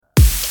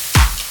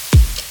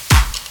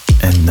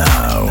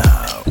Now,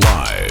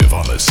 live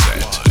on the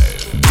set,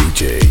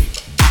 DJ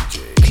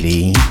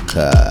Clean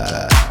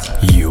Cut.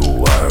 You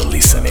are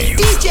listening.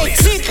 DJ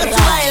Clean Cut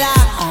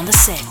on the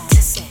set.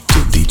 To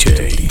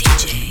DJ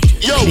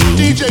Yo,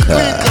 DJ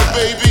Clean Cut,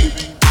 baby.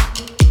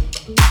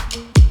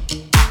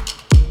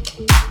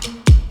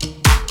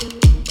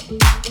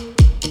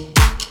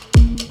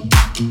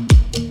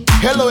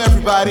 Hello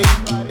everybody,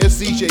 it's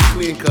DJ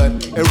Clean Cut,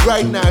 and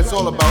right now it's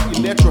all about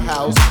Electro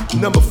House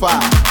number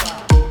 5.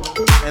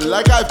 And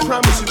like I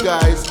promised you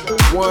guys,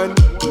 one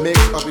mix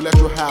of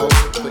Electro House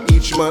for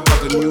each month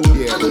of the new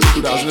year,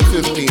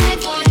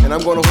 2015. And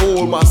I'm gonna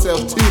hold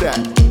myself to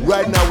that.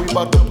 Right now we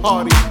about to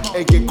party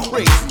and get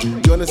crazy.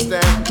 You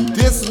understand?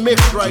 This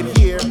mix right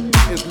here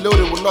is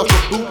loaded with lots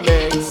of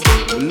bootlegs,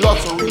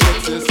 lots of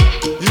remixes.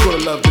 You're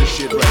gonna love this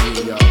shit right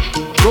here,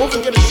 y'all. Don't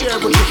forget to share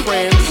it with your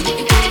friends.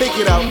 Take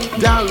it out,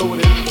 download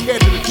it, get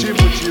to the gym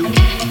with you,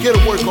 get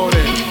to work on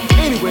it.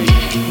 Anyway,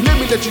 let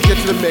me let you get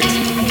to the mix.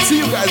 See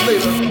you guys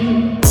later.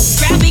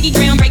 Grab Biggie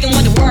groundbreaking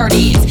what the word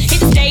is.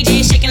 Hit the stage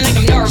and shaking like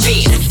I'm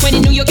nervous. When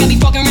in New York, I be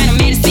fucking around on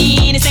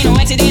medicine. This ain't no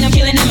accident, I'm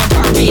killing on my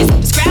purpose.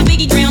 Scrap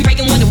Biggie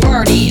groundbreaking what the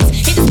word is.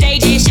 Hit the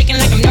stage and shaking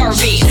like I'm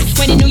nervous.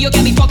 When in New York,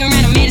 I be fucking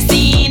around on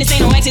medicine. This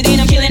ain't no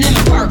accident, I'm killing on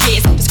my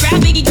purpose. Scrap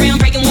Biggie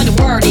groundbreaking what the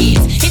word is.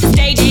 Hit the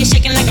stage and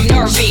shaking like I'm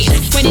nervous.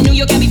 When in New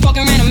York, I be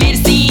fucking around on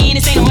medicine.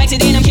 This ain't no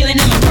accident, I'm killing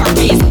on my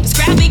purpose.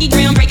 Scrap Biggie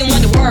groundbreaking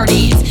what the word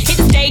is. Hit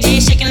the stage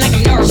and shaking like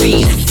I'm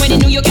nervous. When in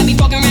New York, I be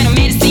fucking around on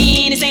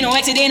medicine. This ain't no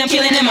accident, I'm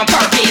killing on my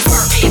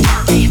purpose.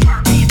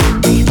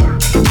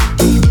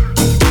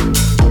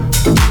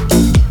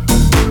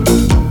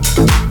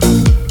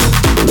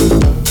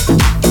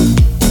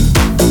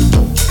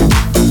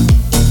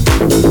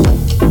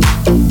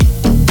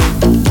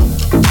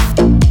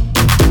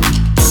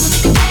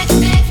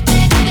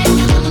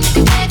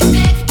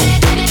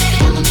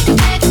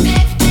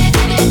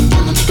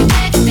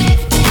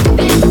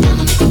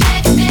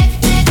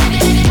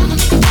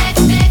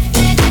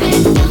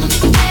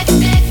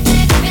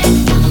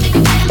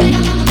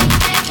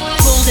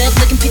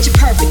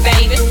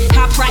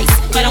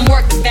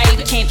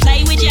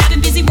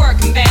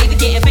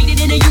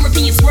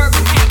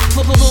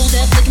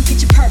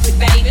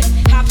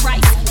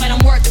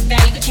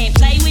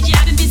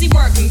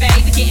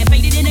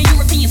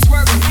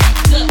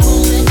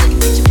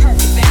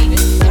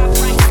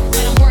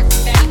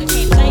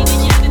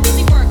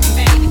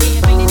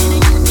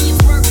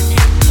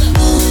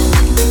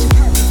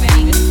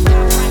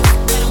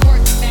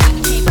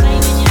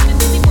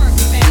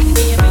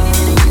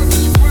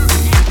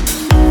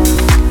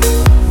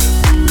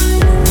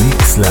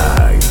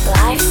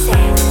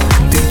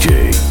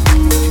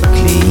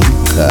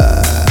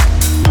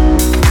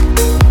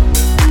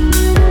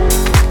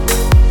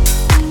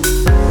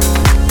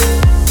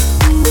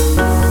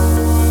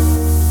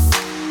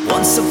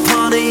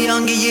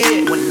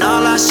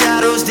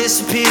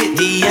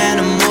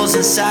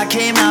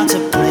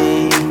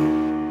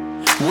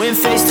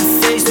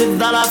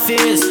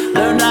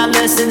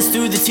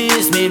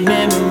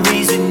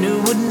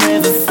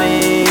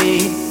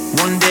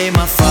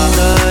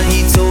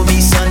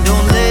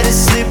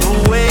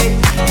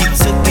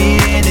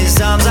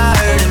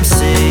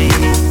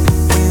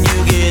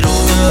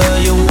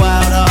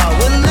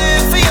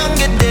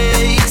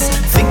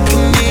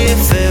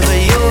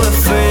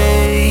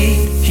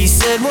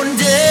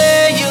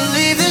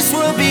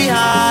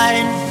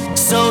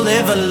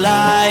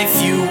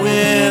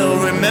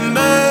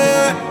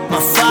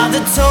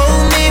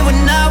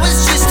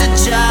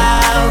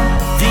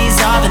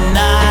 These are the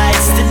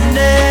nights that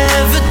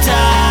never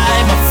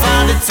die. My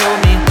father told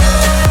me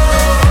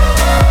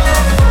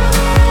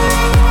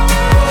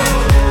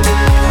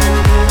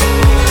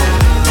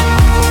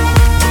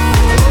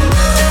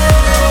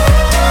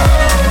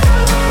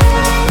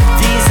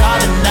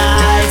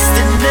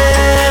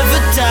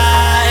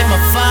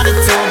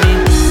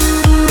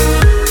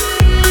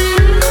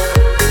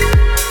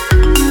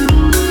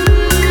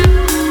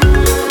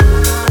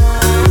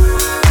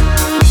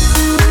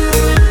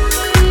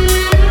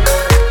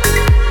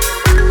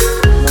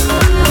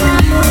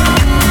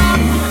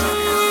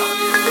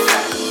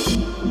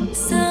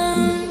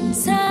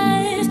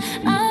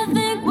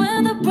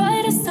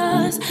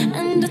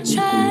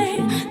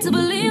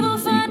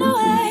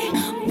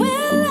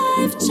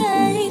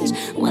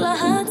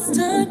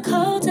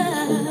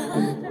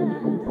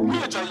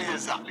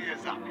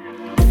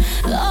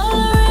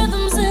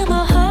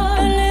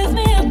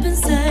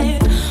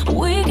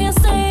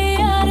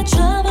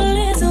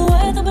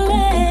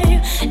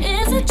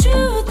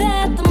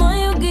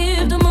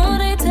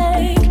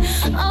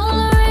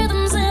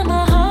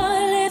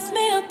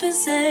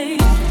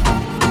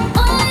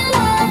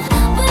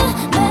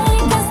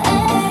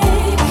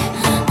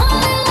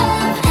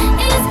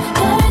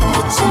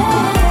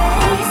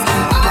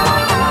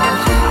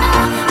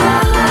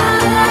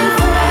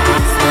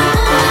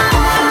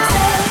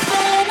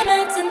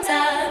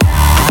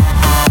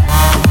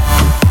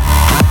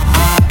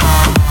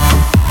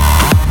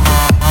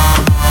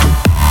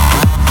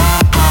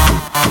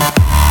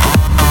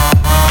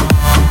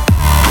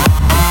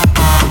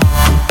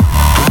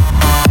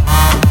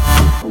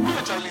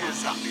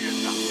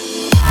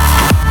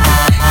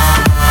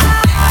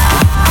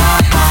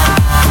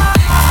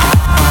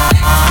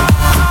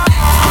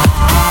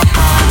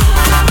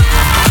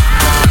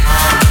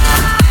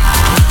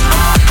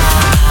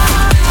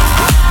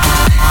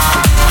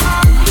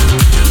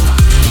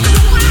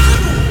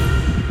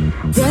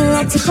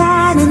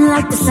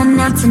like the sun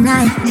out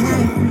tonight.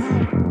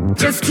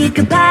 Just keep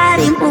your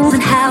body moving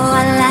how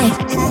I like.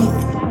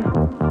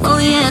 Oh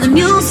yeah, the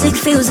music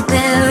feels like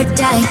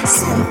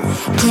paradise.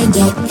 Can't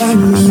get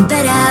any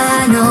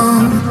better, no.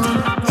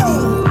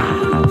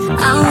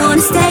 I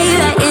wanna stay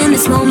right in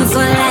this moment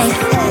for life.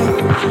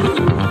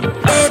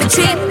 Baby,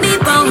 treat me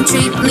wrong,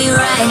 treat me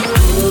right.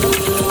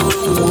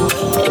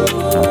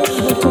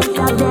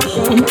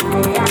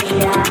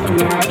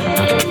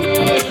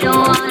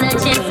 Don't wanna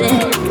chance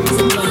it.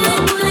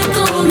 Let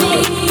go of me.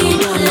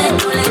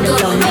 Let go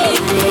of me.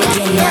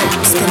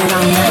 Spin it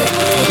on now,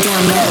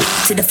 down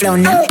now, to the floor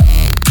now.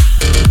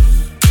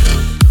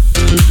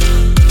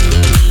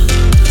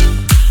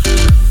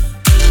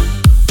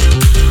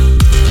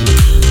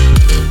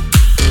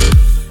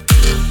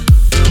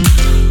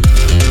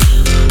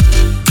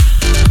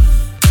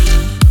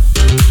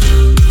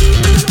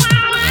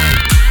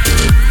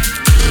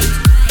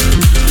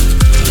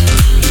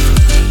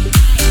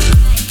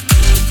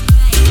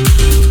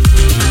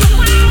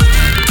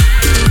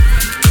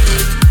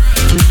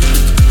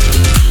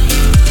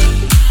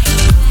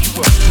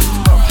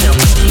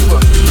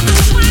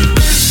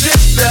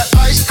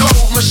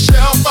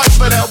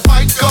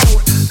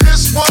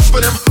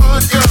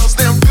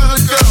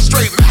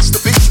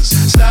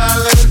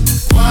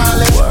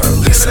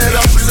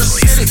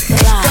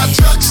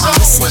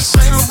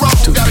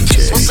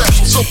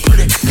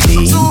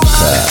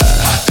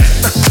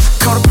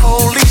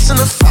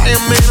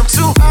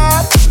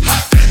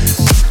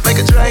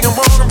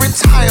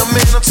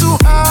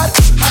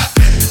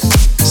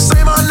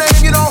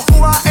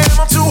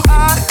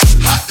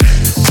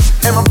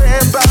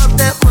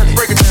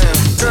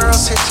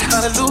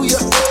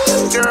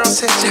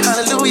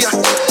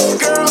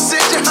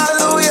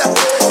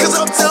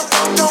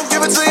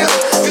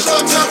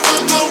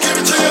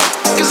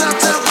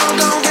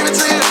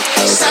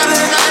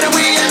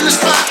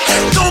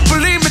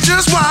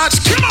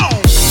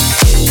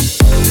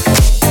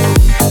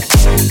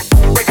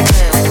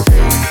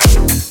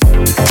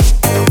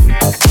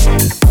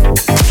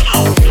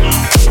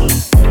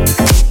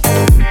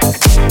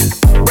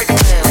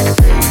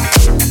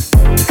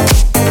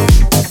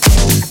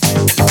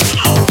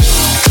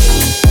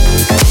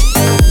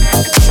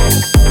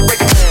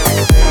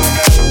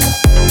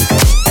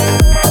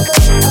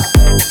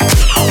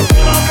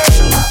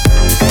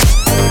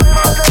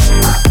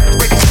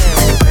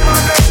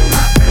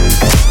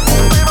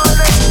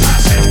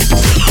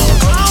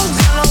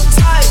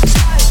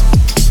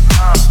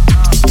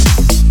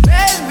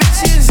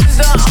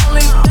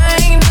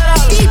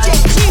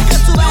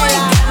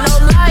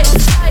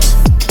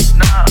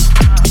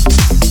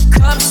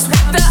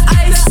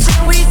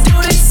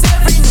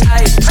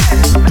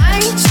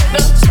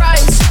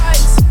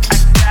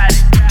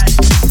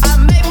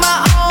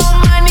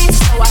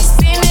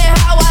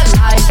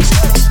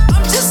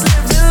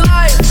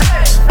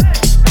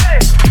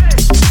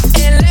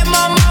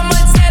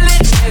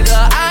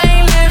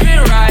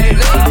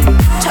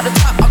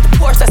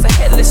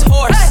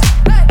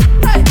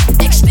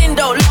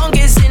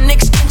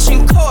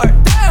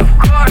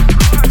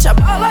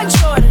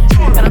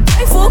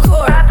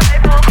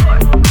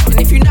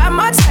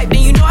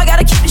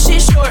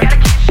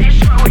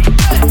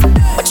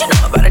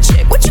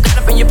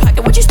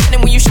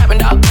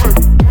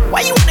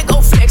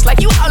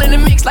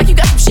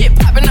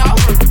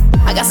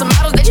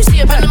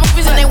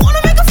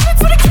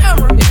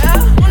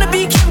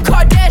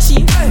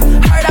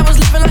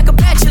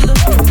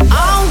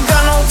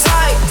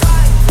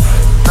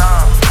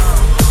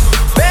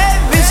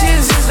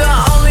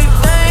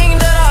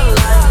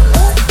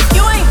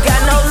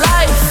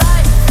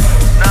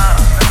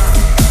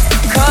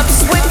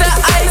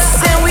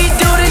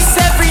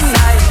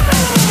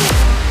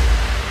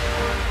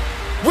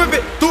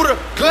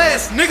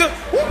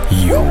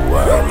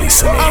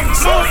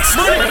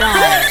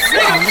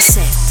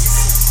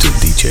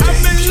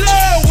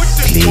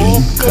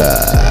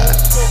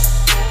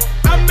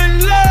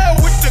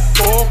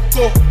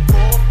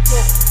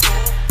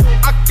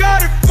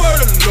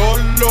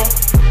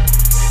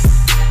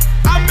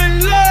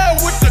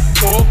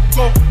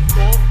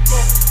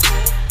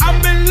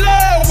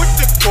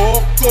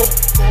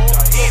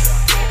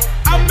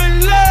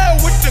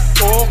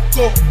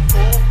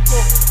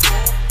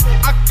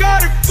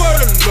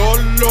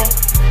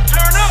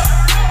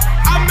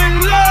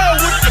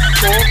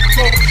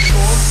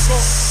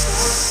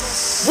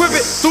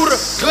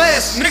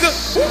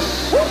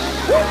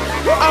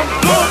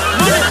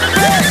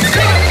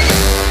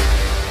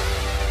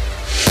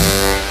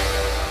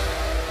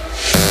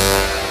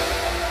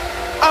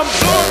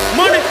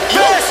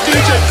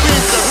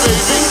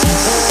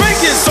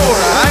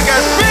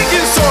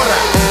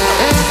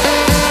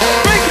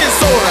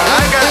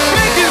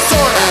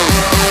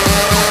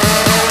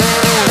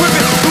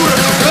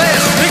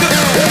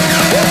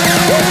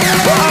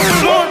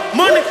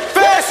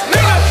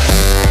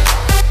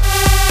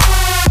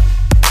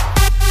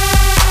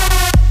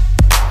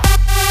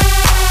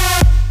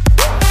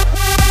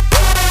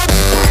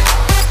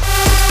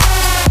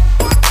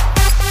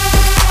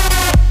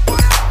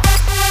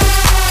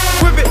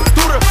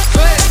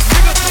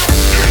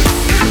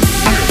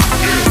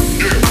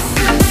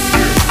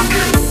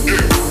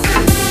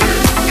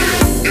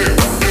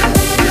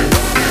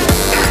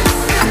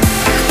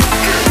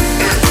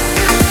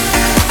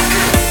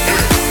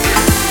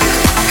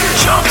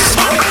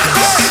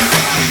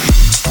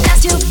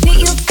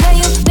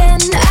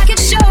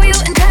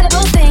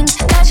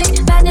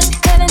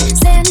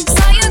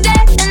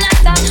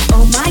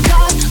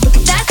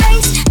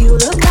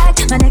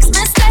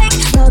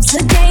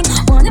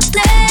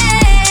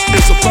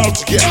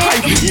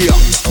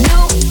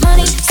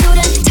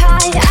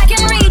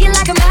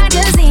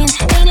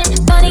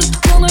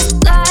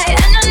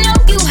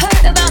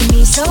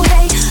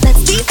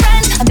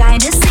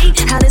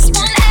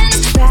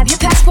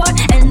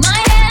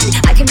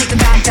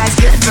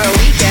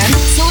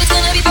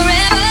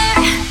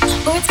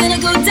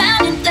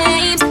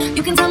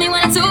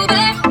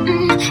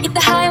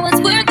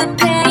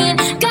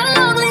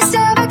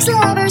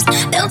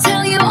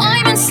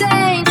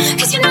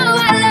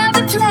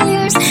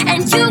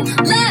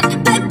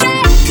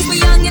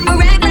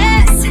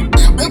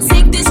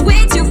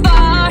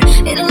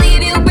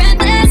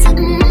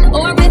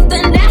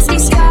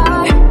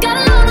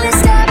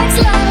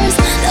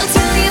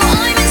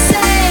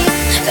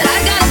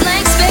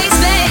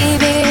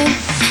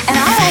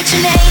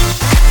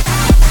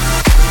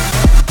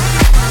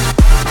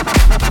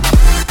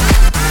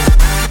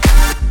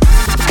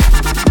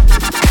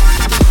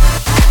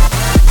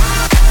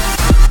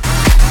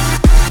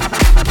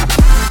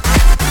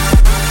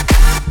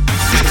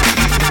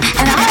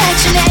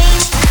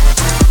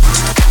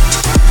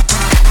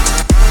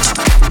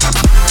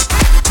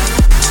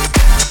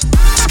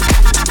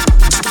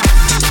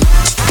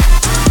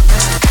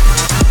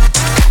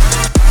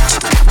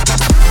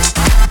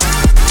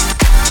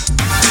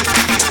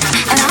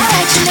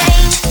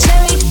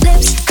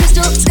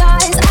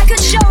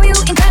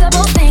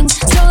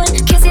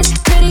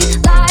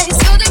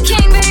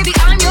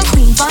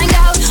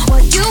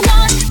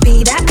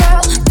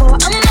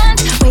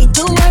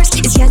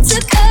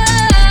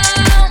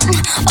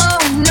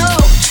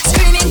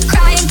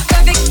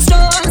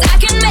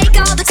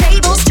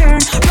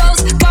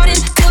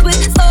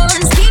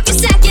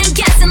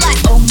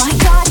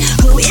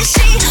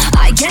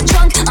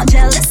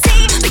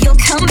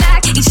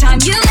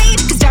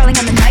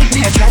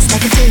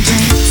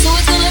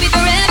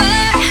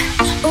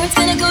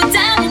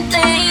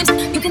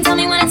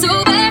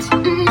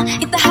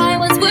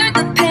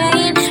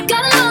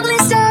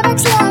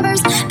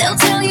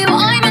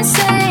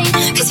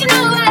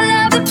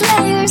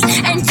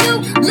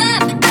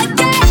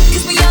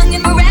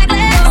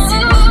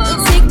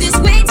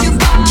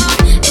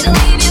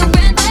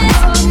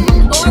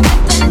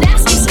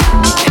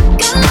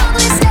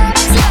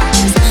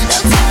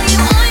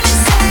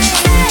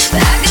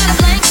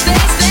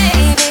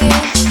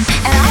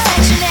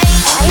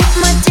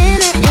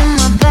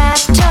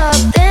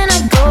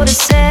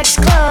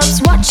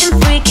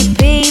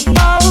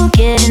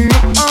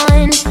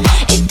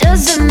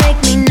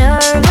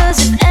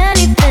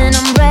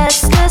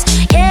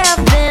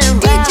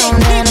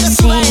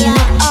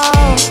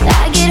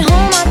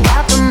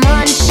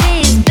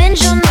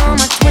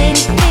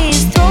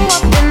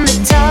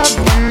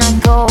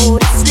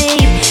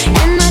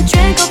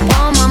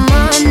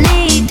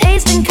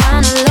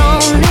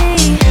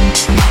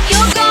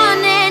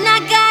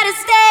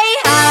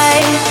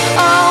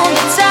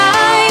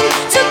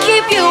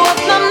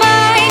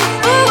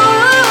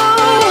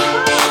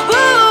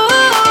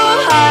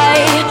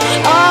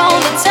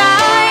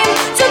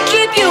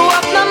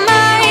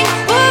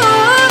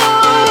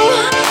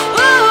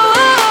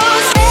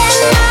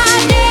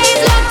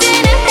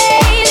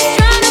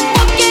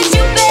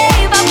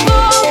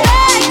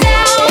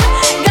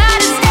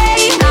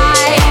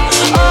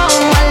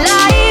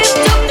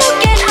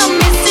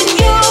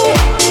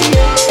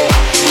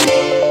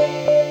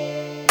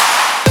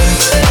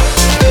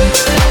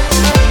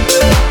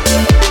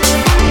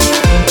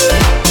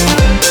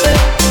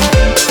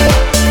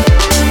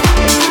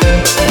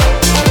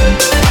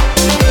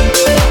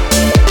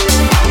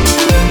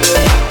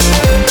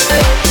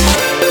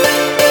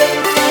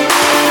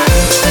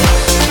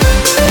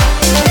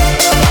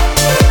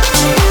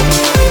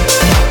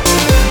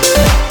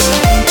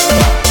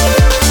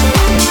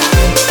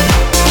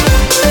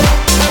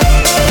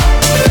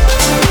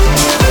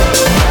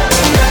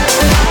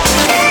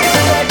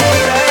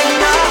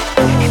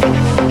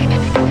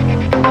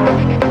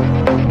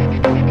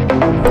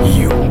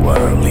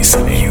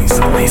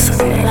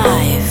 listening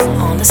Live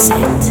on the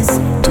set.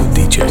 to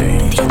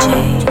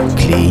DJ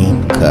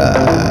Clean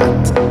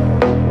Cut.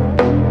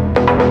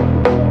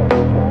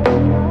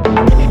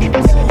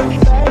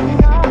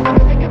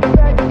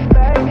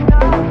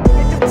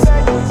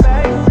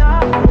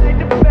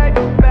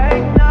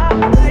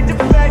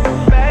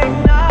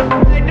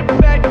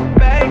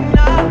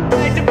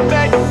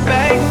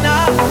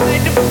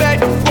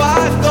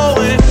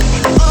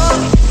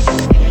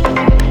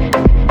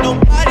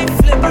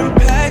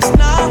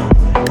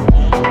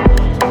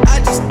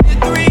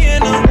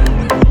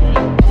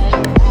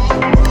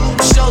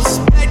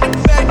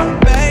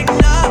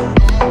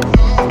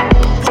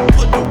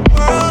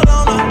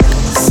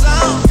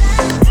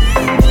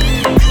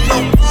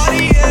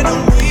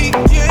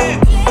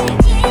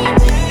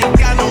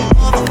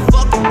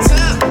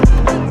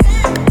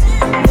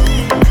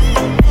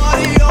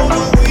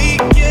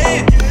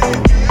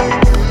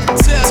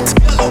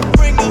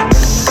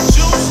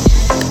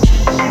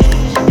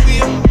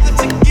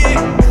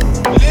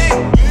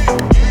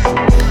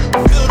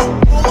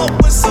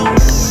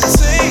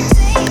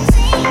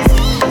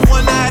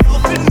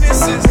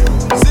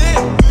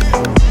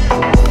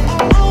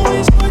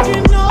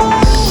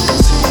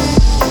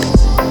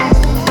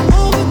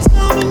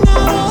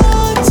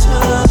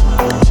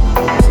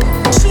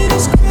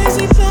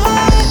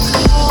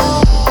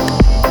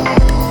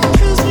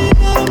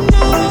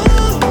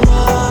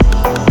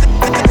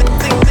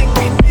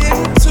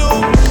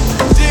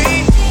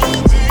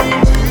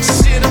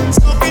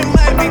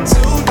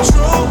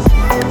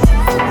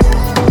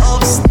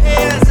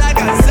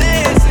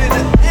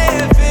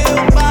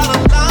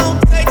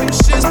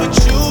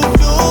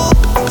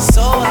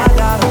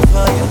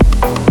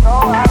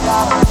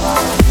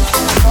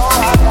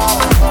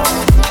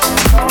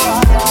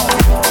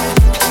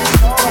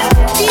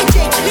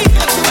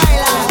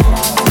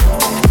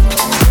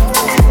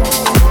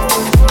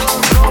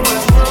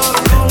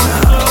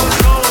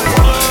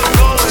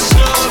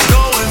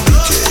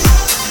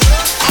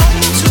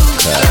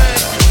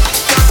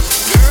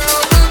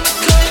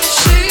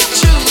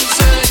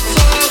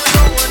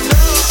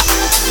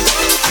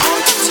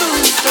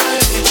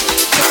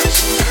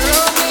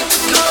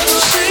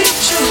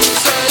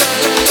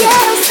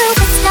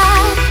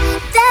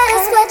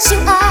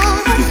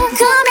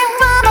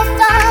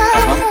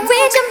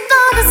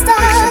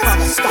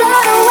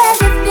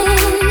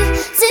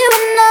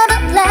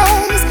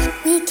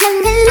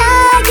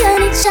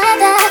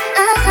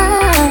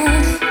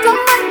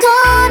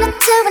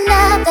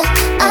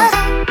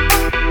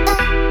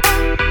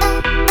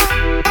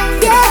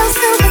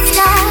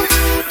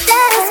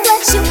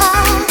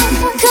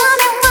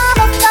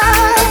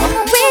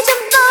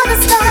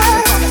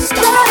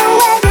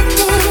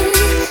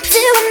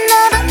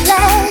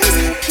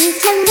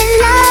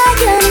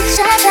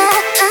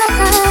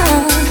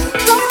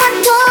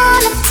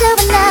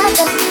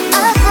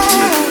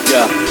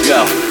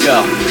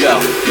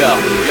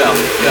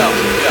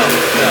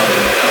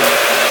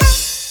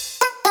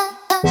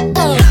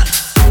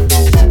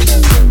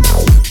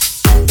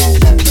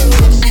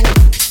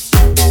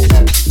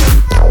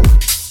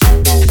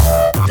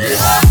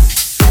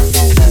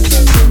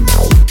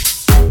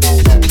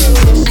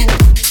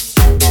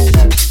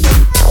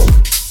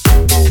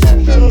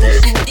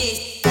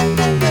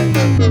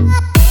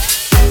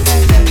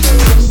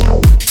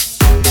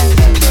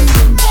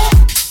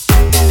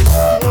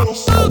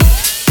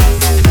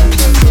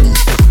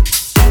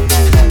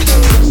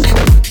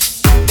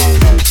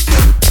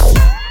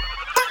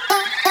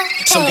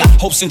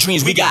 And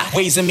dreams, we got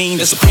ways and mean.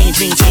 The supreme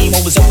dream team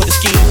always up with a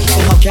scheme.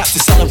 From hubcaps to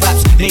selling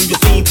raps, name the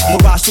theme.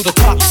 Mirage to the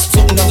top,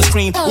 floating on the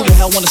stream. Who the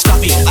hell wanna stop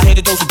me? I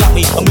hated those who got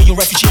me. A million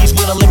refugees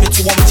with a limit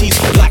to warranties.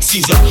 Black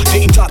Caesar,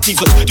 dating top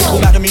divas. To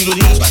pull out the Middle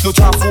East, no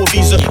time for a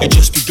visa. It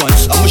just begun.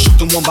 I'ma shoot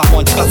them one by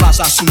one. Got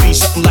vibes I soon be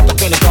something like a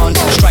pentagon.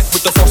 Strike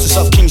with the forces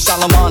of King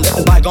Solomon. Let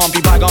them bygone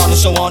be bygone, and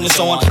so on and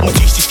so on. I'ma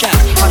teach these cats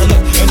how to live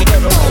in the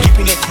ghetto,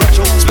 keeping it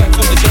retro. Spec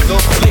from the get-go,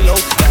 lay low.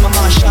 Let my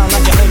mind shine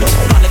like a halo.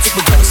 Politics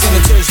with better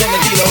senators and the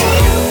D-Lo.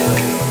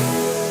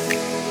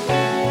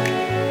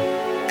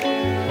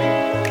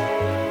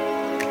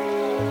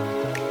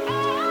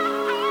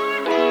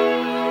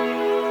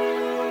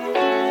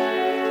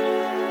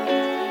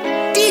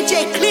 DJ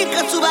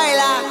Clinker to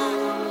bailar.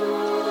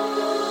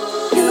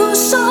 You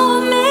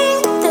showed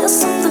me there's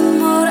something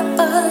more to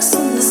us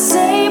than the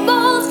same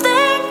old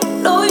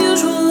thing. No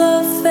usual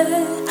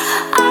affair.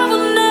 I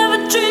will never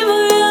dream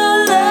of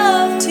your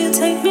love to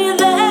take me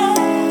there,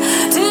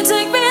 to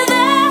take me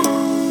there.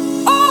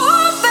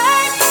 Oh,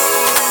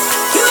 baby.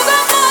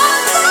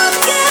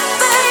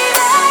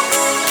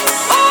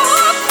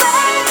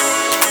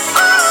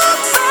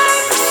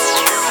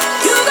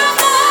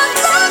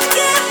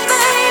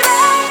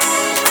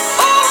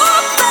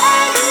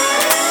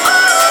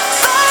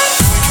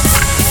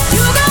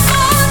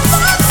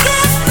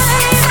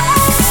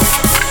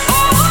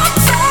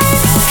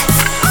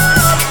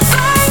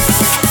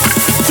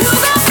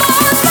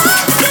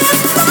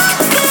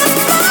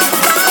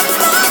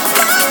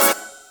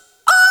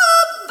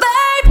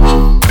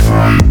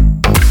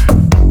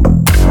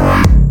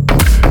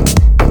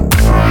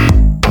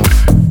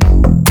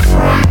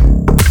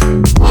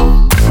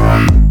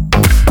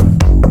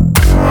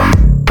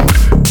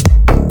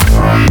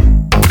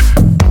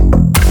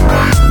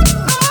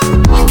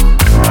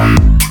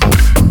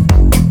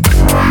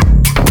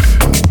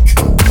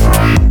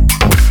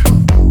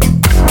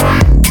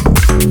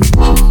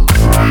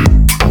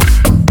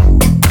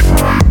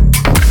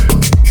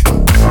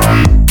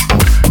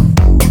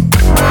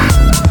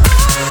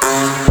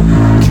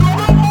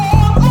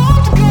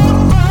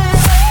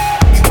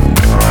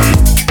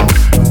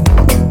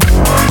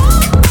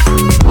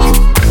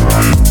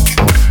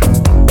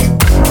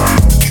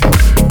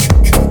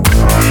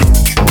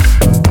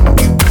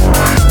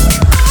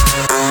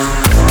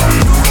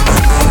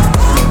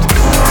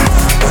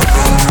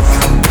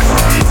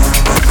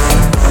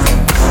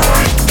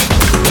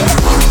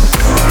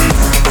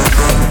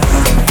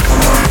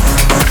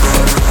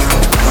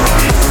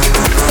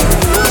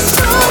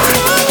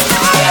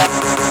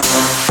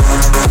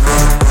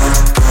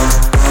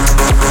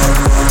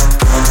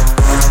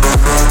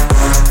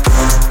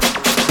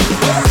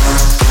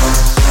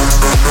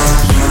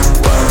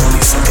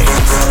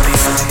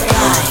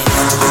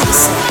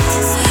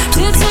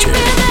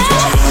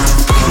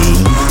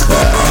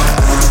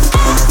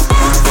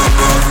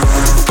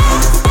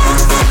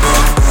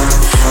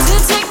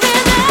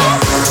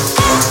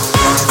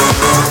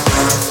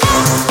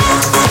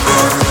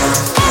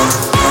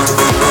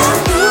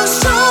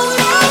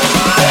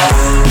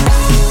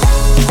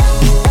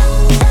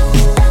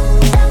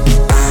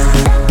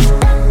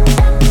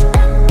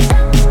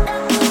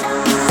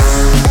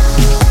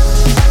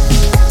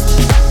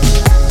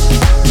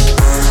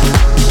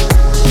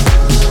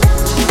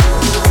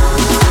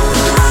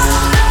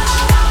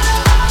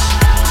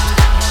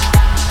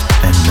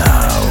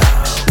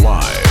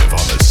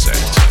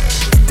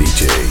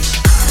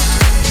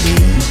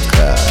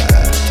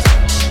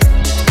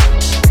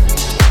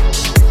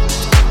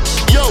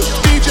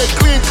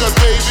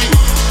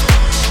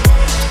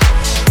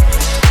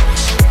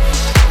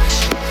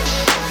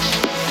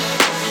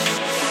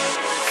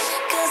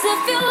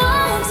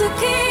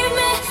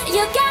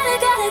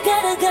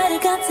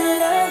 got to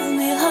love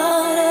me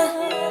harder.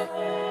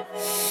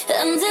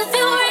 And if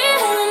you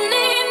really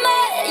need me,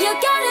 you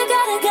gotta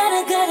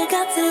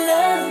got to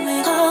love me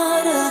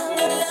harder.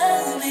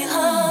 Love me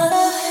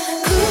harder.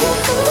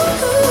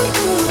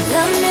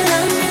 Love me,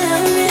 love me,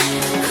 love me.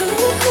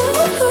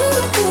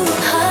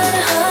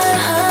 Harder, harder,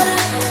 harder.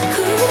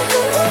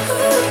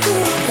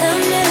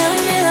 Love me, love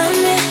me, love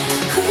me.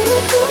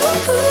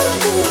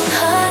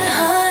 Harder,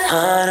 harder,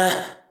 harder.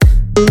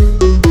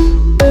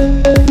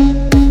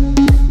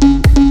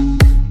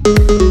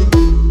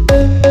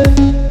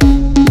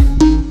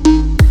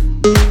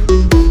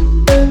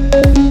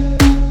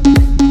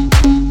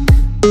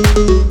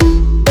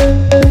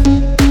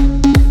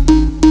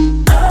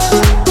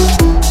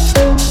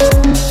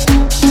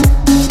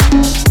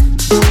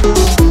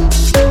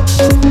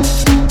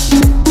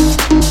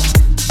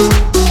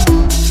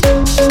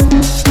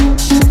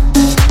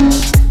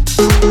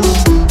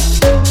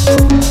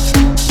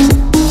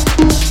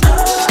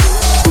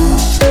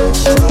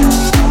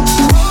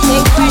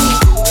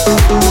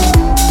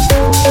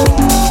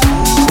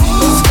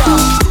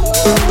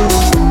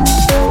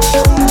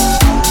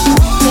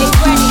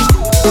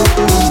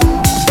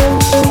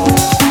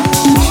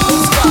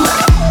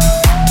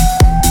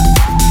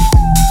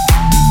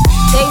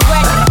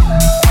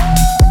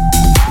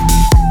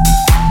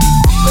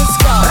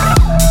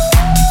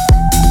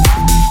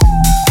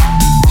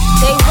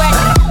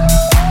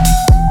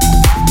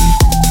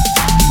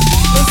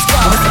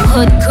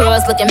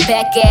 Looking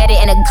back at it,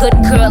 and a good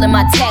girl in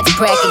my tax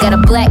bracket. Got a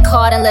black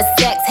card and let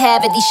sex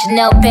have it. These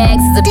Chanel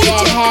bags is a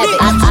bad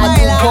habit. I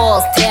do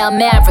balls, down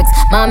Mavericks.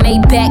 My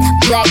Maybach,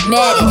 black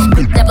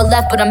matted. Never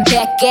left, but I'm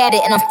back at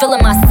it. And I'm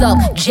feeling myself,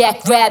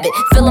 Jack Rabbit.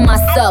 Feeling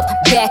myself,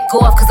 back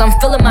off, cause I'm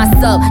feeling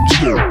myself.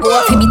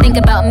 Off, he be think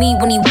about me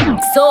when he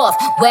wax off.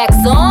 Wax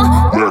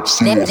on?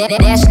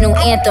 National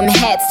anthem,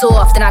 hats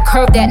off. Then I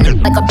curve that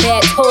like a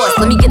bad horse.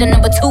 Let me get a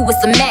number 2 with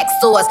some max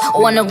sauce.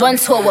 Or on a run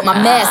tour with my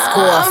mask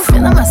off. I'm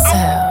feeling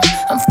myself.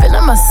 I'm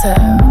feeling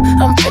myself.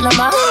 I'm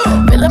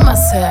feeling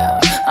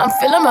myself. I'm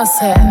feeling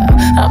myself.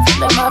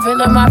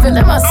 I'm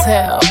feeling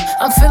myself.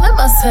 I'm feeling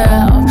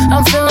myself.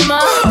 I'm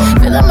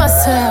feeling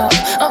myself.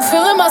 I'm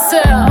feeling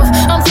myself.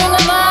 I'm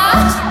feeling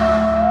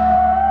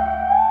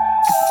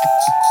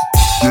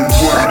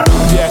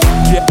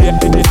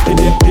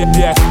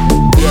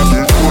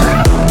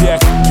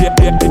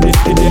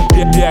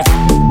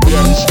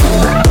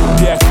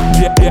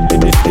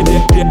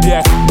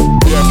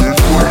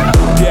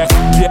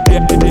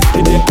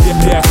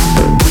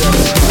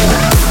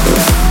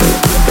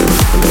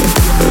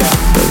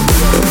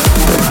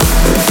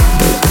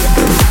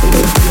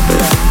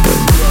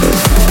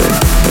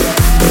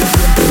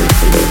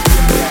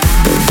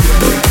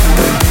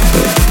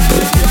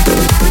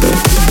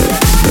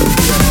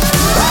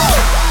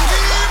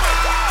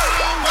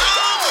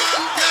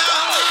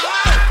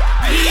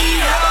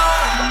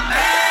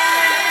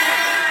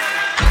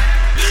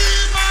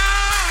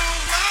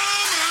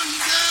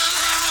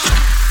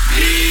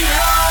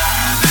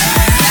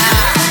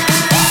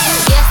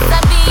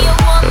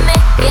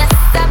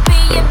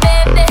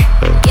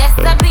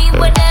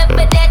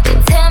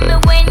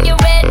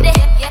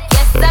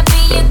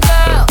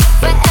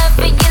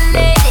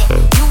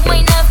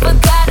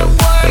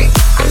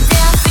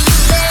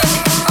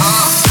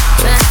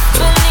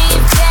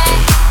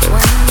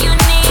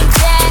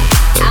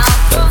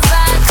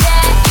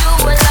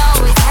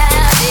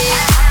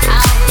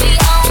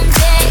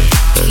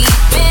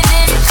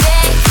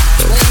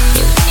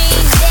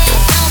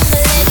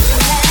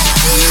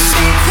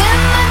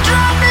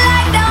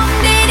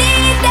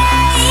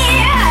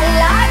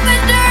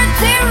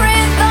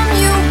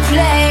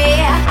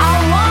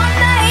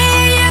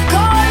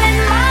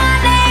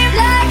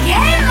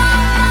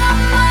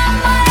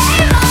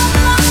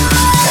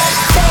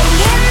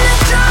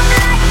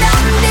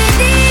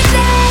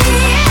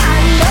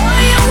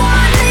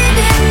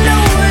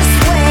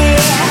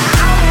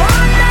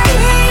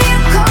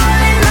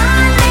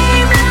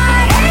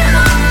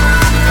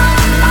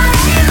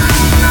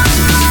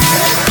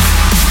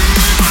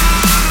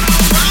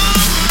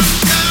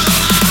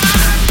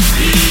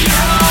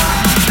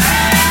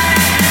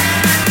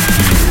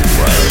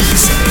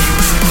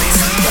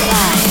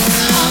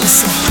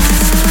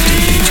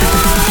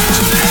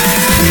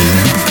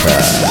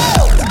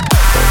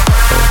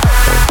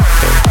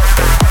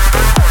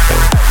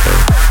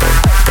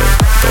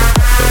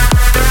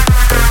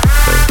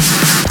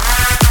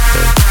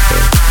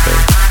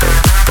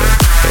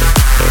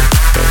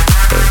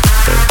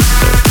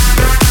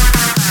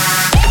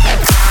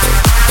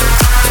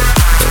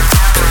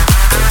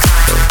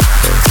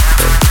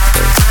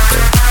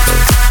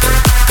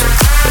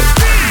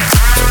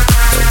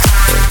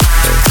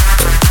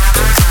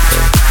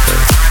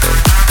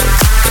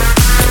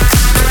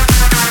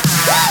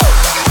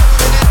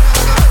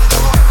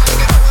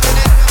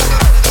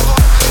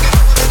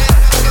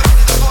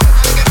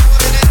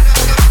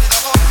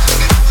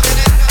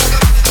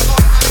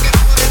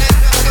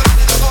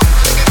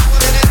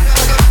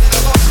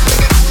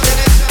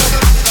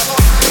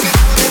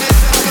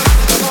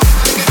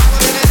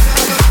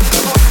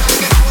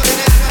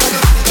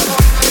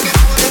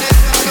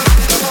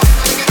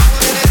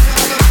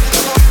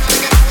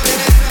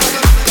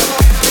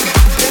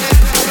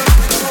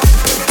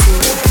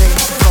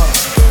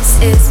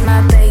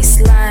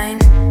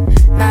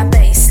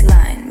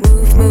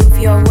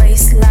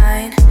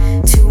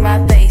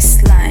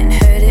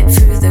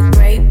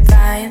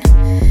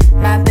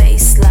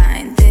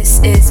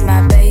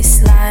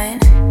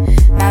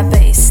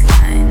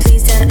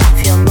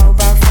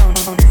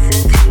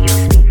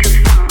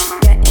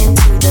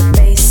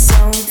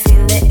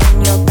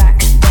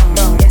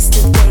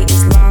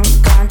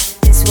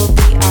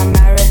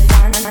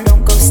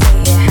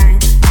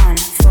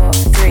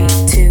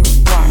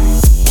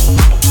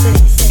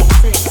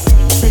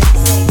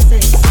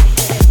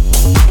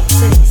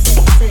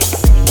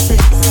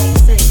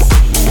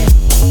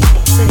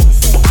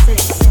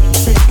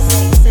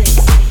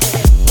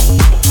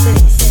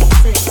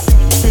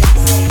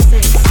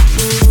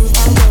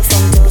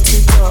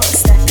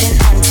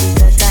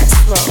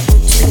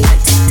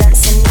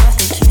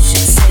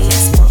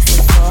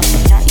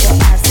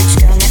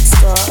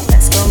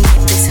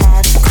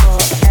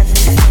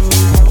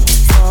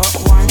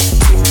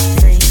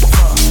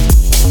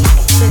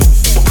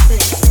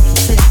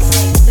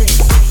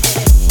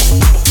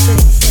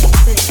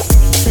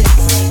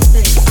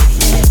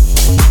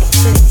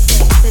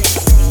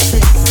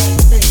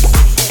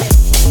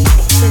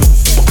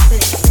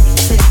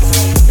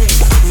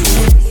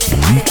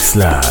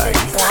baseline.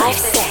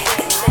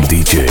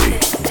 DJ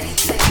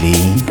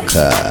Clean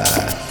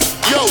Cut.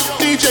 Yo,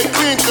 DJ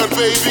Clean Cut,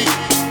 baby.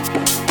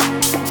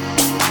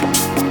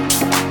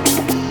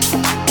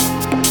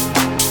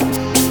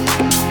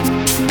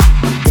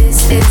 This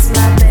is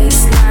my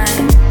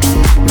baseline,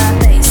 my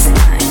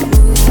baseline.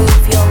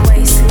 Move your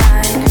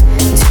waistline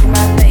to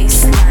my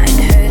baseline.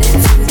 Heard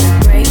it through the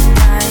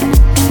grapevine.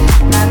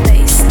 My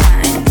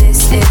baseline. This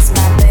is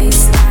my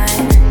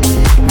baseline,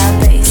 my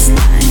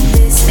baseline.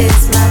 This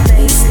is my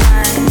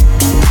baseline,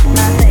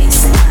 my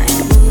baseline.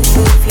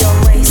 Move your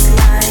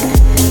waistline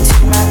to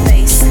my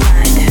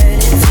baseline.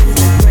 Heard it through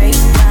the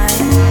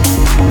grapevine.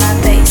 My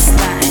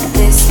baseline.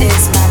 This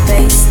is my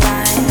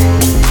baseline,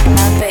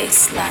 my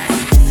baseline.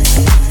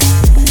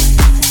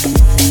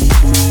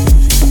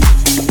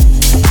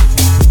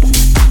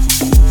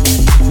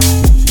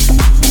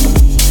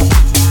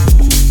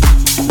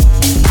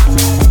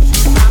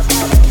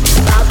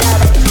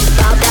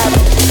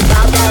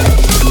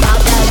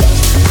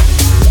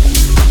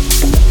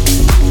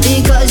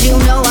 Because you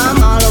know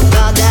I'm all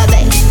about that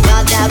bass,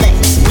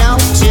 no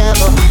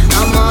trouble.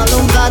 I'm all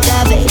about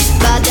that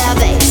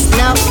bass,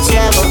 no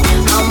trouble.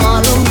 I'm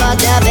all about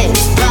that bass,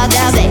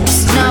 no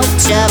trouble.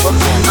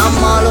 I'm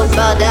all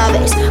about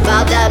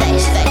that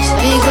bass,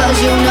 because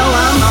you know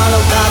I'm all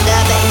about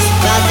that bass,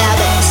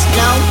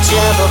 no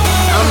trouble.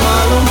 I'm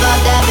all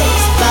about that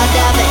bass,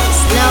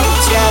 no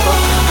trouble.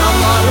 I'm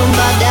all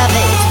about that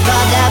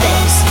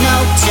bass, no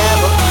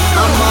trouble.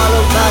 I'm all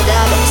about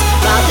that bass,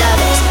 about that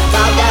bass,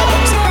 about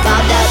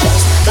that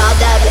bass, about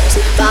that bass,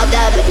 about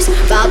that bass,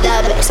 about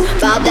that bass,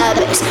 about that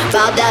bass,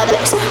 about that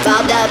bass,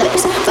 about that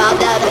bass, about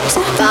that bass,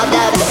 about that bass, about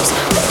that bass,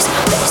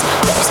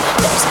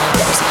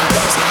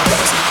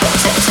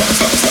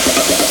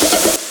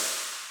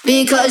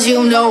 because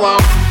you know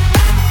I'm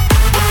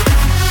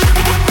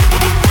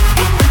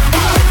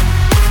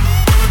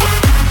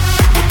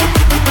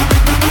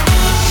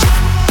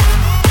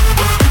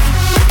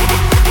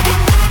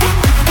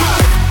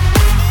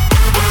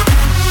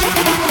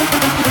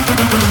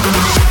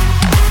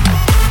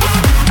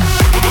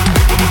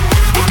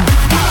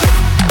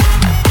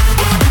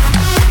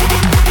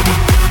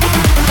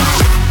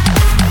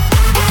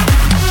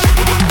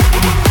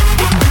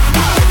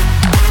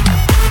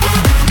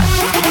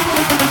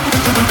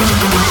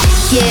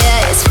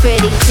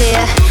pretty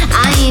clear,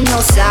 I ain't no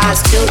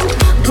size 2,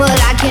 but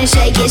I can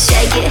shake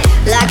it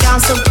like I'm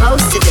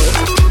supposed to do.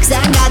 Cause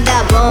I got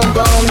that boom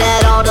boom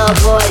that all the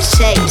boys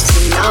chase,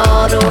 and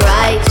all the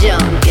right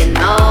junk in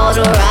all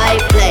the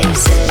right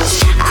places.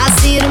 I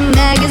see the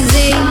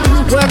magazines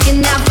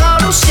working that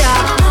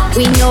Photoshop.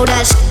 We know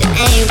that shit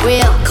ain't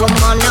real, come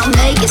on now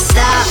make it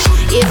stop.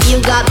 If you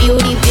got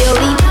beauty,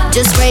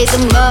 just raise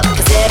them up.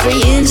 Cause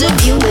every inch of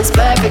you is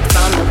perfect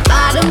from the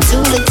bottom to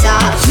the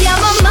top. Yeah,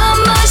 my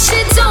mama,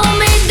 she told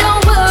me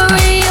don't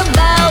worry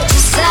about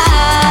your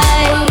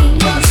size.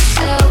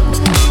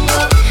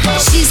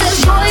 She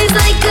says boys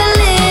like a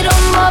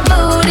little more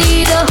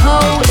booty to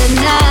hold at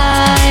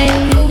night.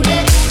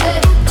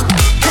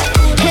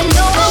 And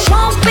no, I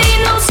won't be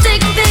no stick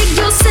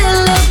figure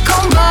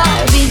silicone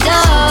Barbie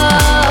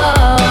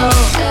doll.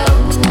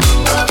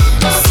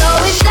 So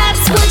if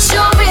that's what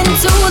you're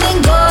into, then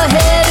go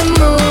ahead and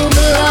move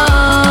along.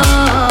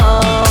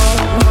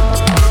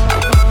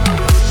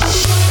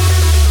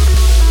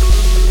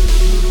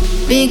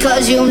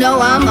 Because you know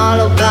I'm all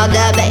about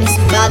that bass,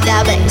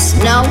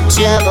 no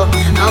trouble.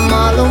 I'm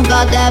all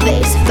about that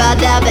bass,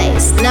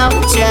 no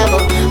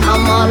trouble.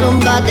 I'm all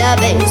about that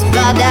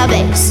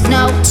bass,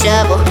 no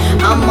trouble.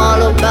 I'm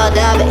all about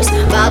that bass,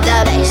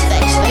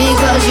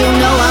 because you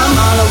know I'm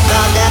all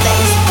about that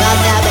bass,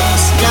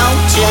 no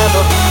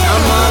trouble.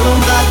 I'm all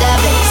about that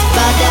bass,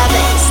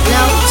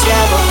 no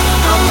trouble.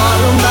 I'm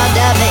all about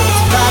that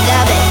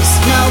bass,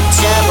 no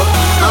trouble.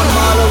 I'm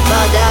all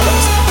about that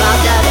bass, about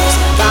that bass,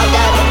 about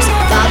that bass,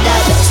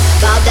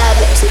 about that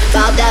bass,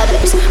 about that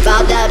bass,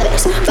 about that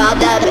bass, about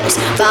that bass,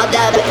 about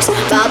that bass,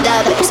 about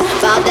that bass,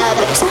 about that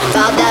bass, about that bass,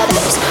 about that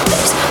bass,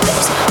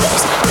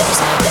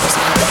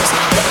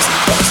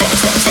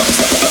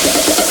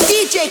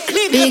 DJ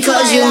Clip,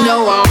 because you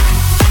know I'm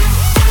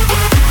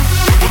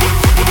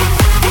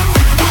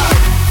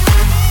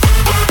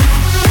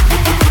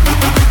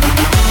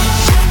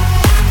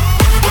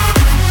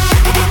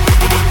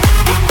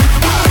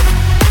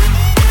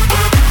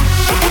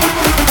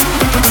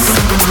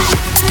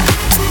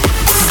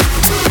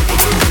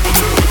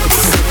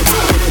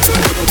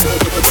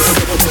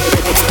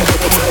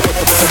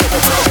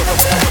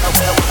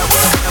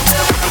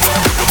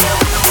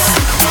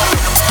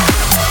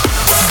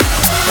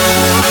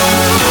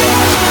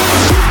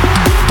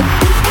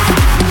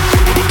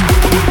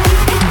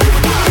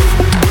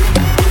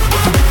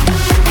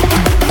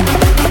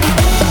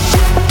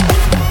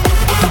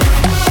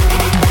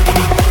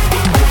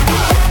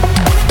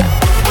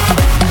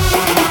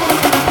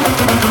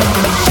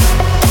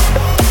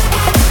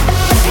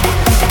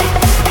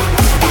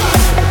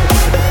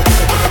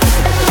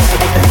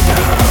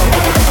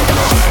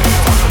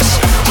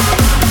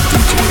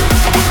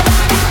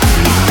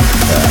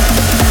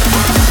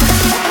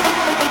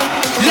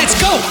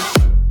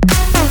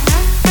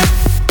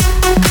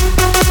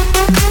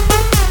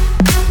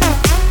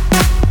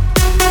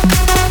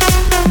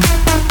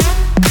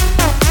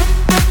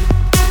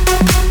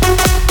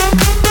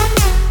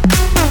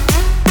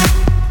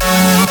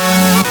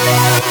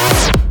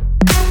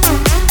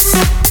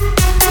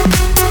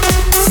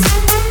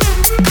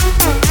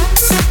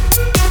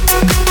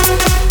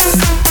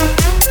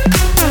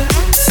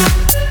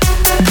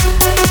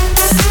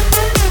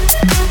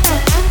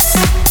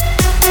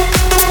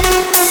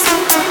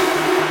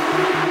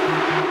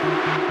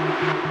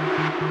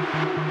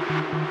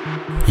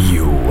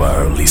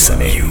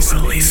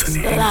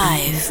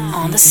live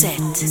on the set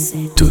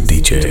to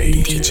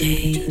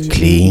DJ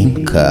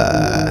Clean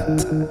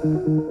Cut.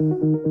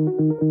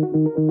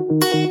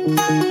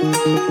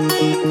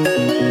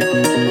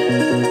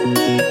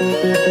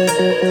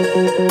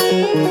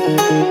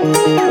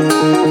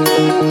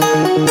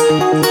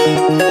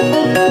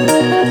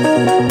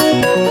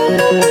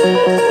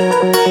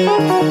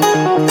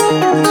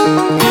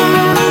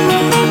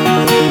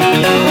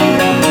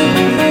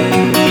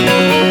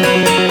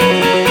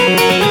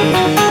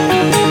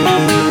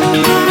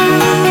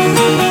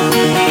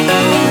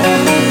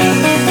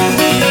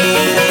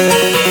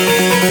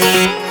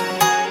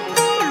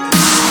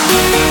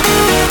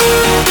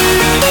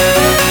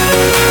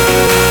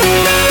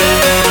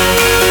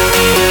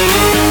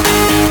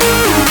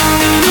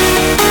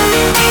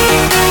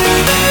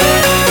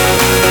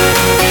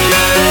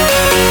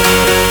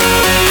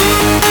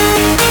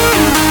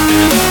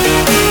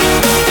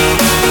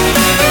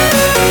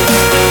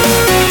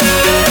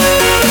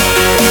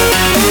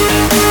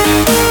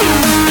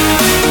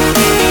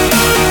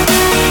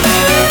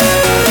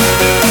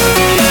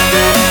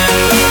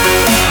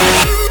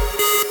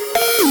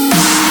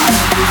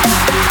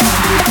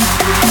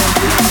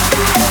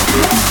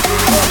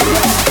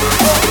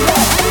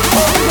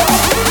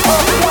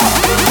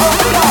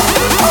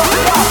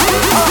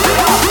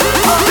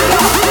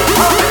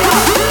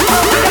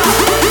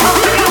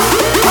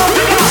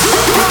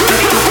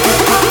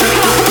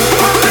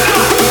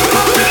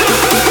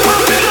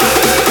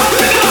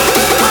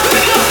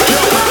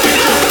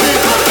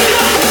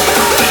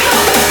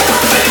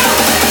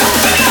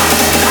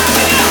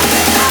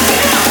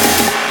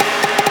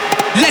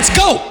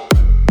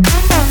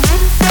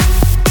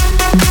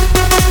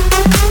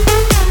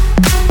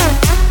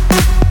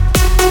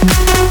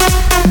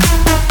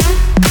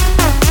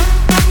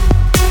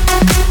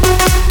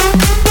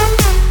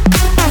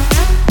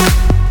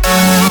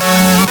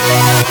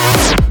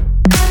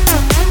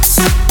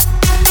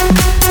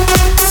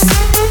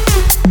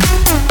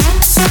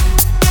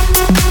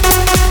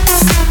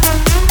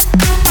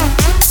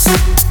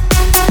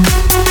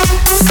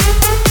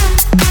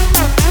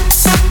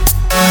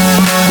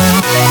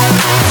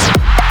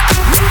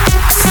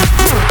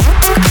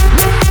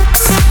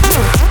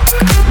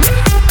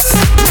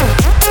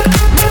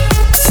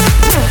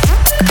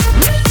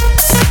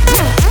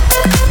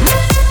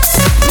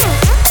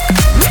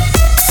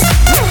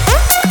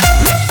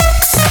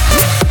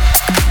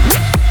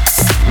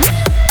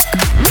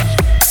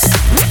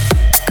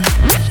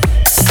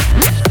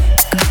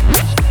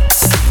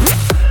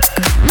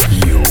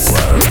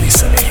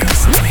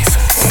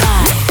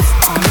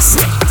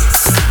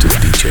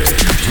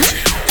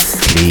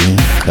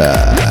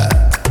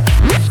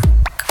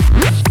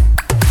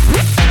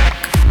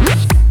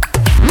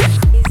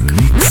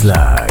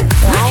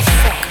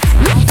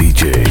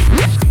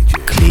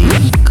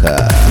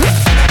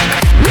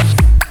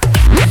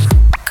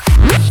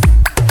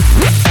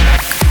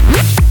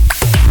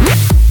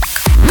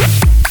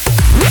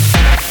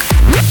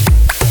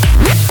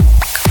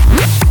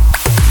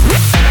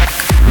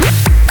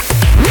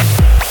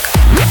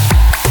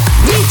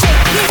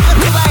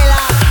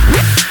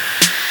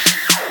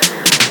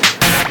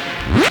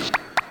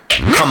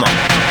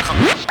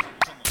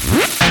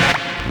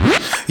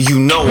 You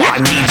know I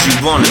need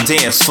you on the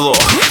dance floor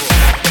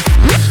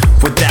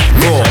with that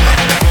raw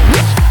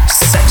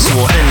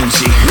sexual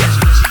energy.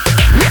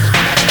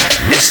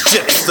 It's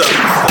just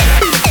come on.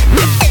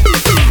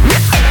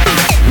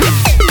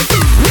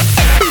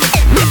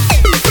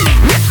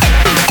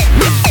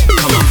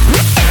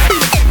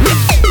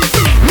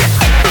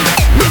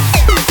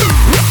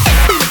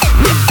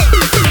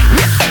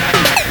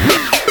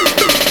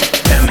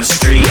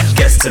 Chemistry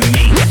gets to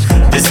me.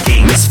 This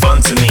game is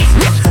fun to me.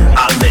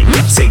 I'll let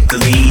you take the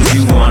lead.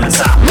 You on the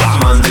top,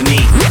 I'm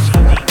underneath.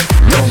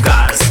 Don't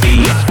gotta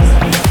speed.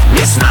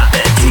 It's not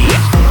that deep.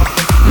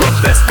 But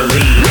best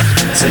believe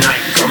tonight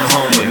you're coming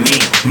home with me.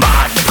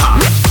 Body pop,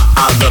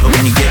 I love it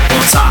when you get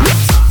on top.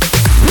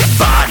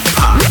 Body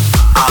pop,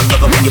 I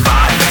love it when your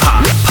body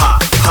pop, pop,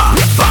 pop.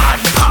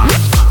 Body pop,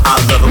 I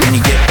love it when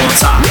you get on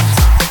top.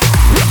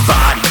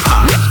 Body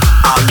pop,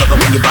 I love it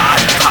when your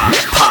body pop,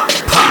 pop,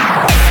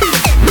 pop.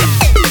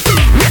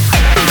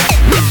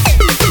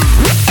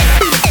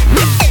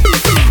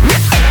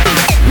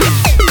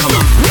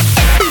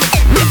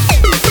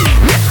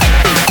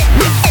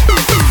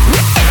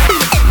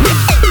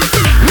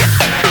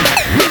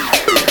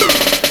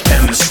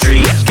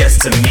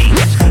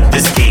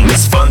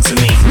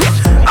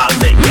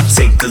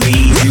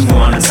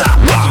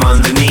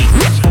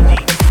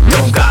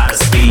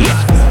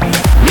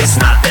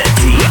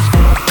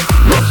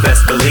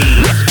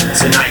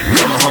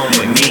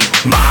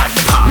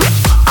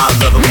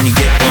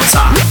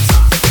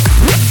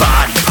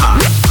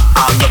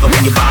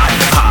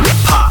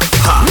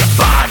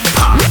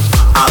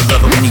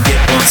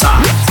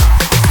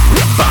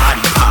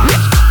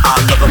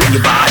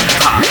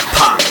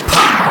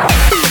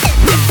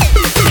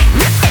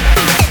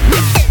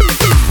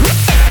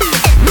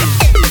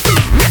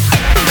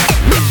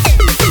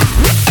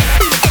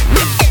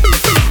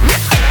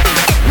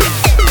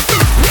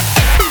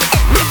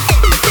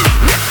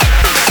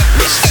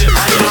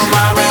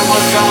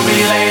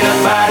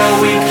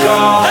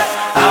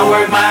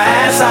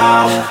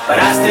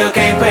 still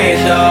can't pay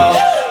it though.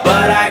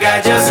 But I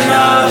got just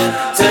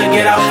enough to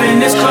get off in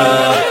this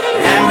club.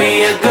 Have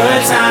me a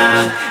good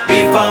time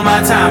before my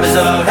time is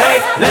up.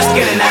 Hey, let's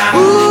get it now.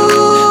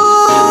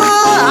 Ooh,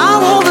 I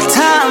want the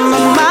time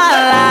of my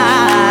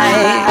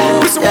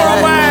life. It's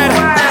worldwide.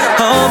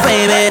 Oh,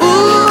 baby.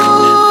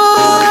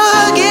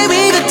 Ooh, give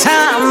me the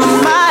time of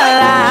my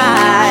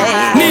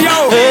life.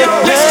 Neo,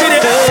 let's get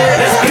it.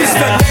 This is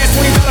the last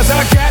 $20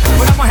 I got,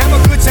 but I'ma have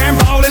a good time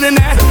ballin' in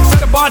that. Tell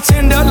the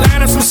bartender,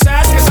 line up some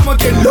shots, cause I'ma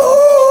get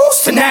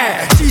loose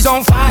tonight. She's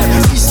on fire,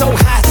 she's so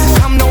hot,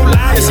 I'm no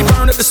liar. She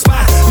burned up the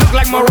spot, look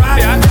like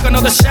Mariah. I took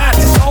another shot,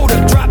 hold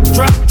her,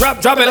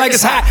 drop it like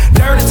it's hot.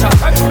 Dirty talk,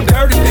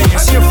 dirty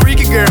dance. She a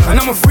freaky girl, and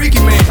I'm a freaky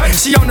man.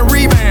 She on the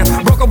rebound,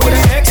 broke up with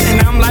an ex,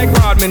 and I'm like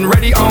Rodman,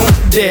 ready on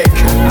deck.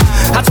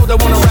 I told her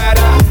wanna ride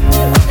out,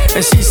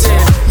 and she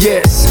said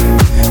yes.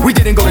 We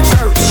didn't go to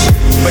church,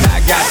 but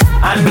I got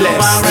I knew blessed.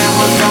 my rent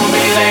was gonna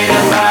be late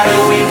about a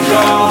week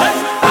ago.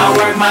 I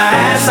worked my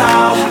ass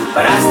off,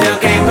 but I still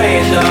can't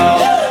pay it though.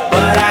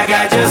 But I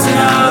got just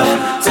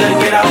enough to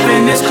get off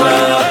in this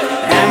club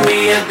and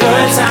be a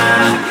good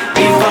time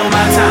before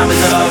my time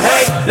is up.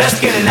 Hey, let's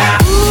get it now.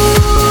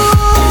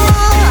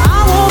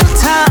 I want the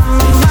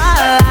time of my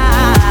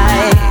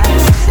life.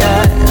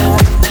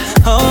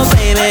 Yeah. Oh,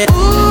 baby.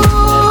 Ooh,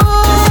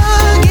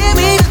 give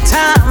me the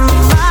time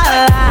of my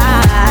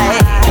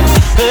life.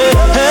 Hey,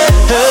 hey,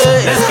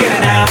 hey. Let's get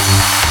it now.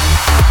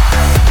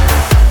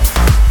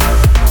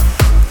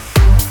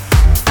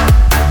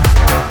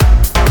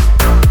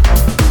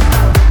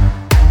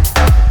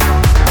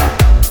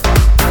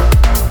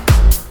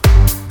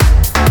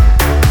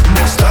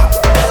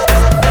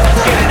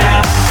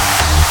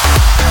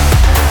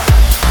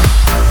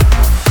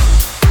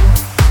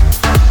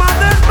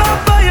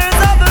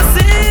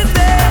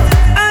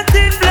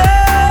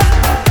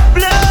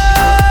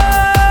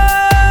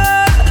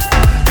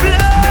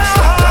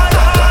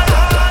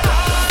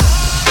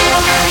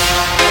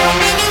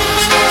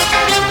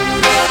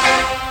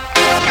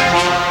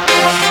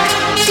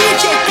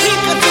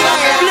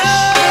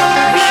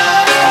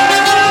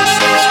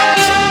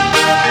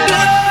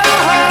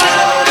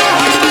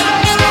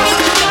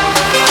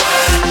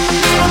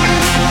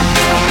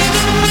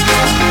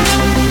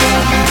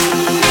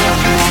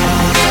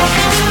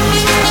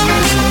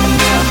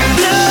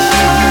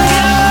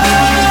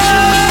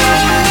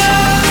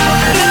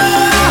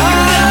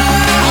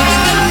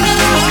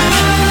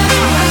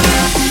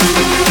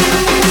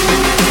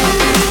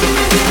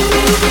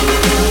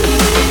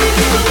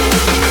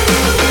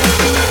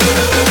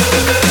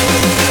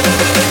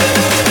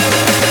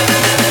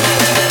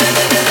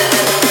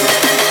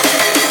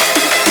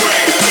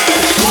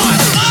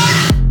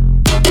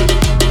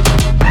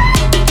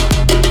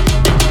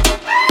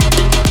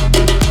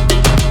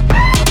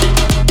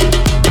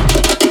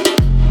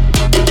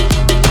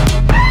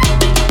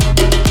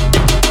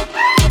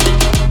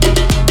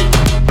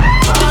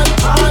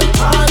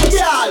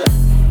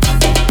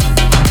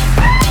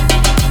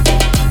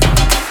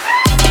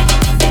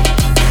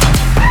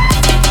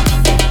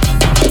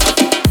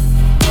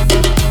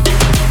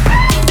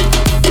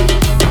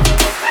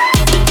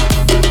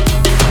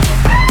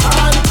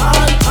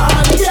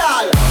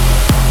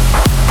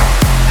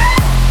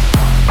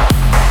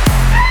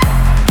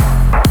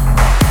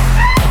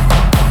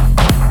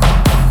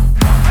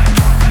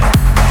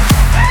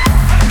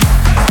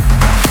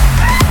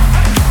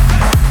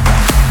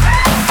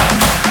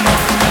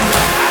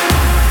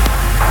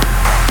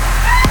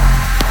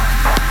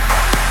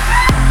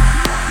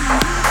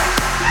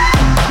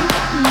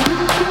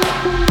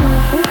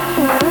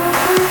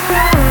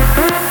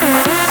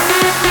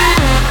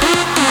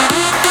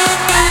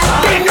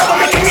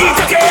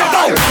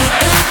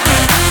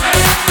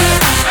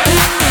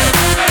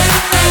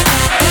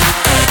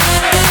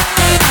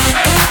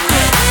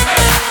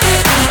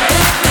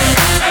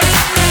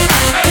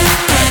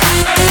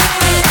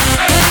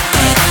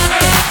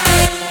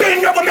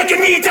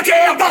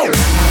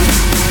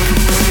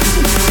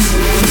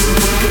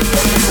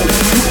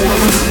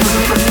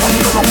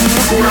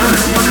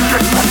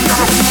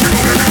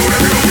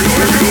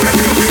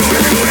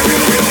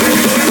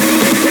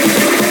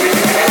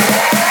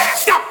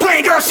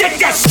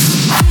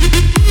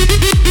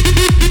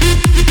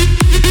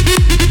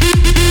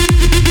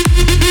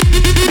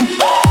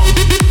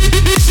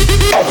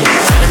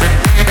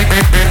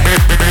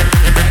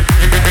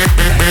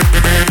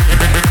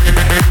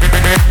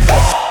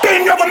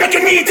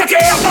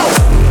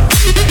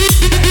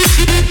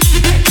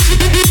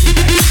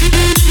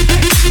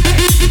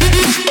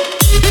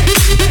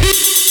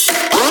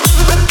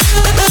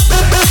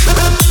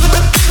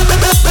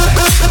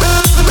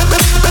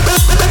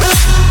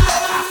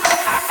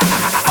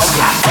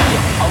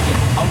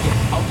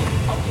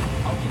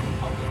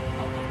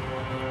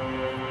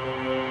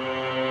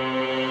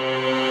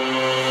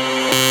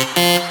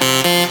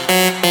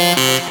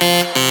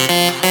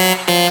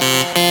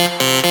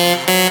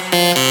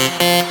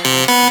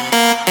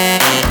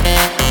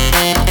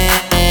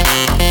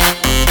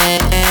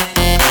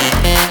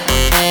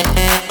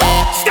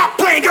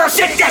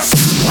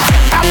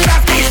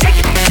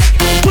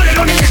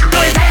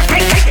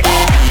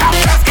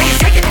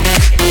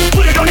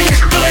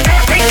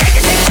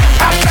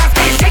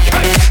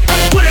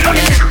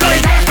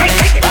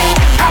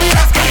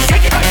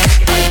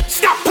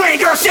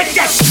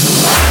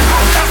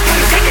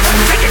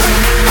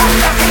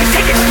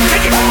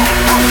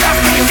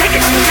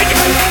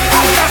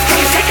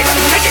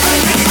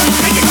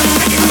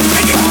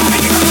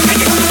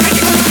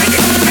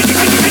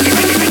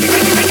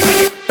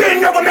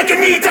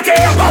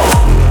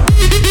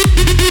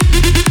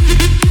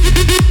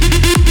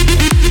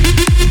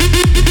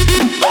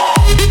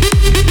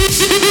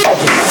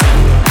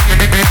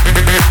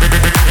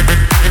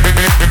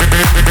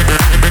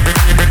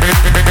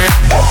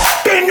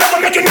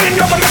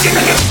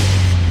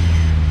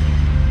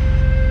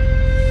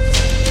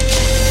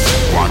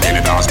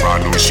 Cause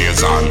brand new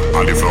shades on.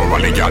 On the floor while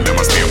the girl them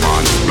a stay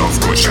on. Love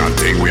cushion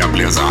thing we a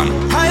blaze on.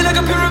 High like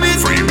a pyramid.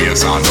 Free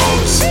bass and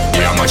dubs. We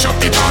a mash up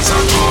the dance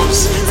and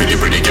clubs. For the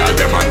pretty girl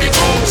them on the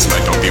tubs.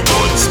 Light up the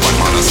buds. One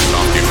man a sit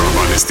off the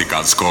curb and the stick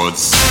and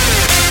scuds.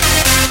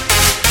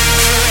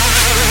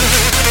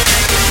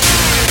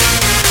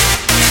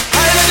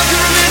 High like a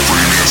pyramid.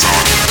 Free bass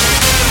on.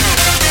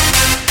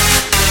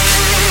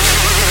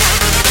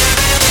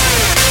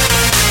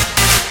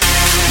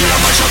 We a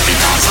mash up the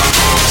dance and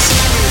clubs.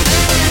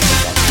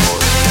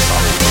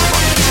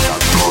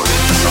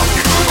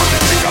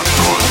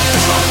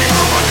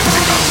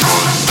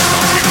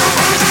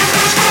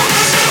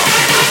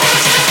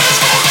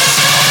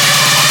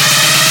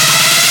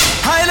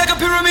 High like a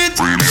pyramid.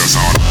 Free bass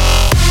on.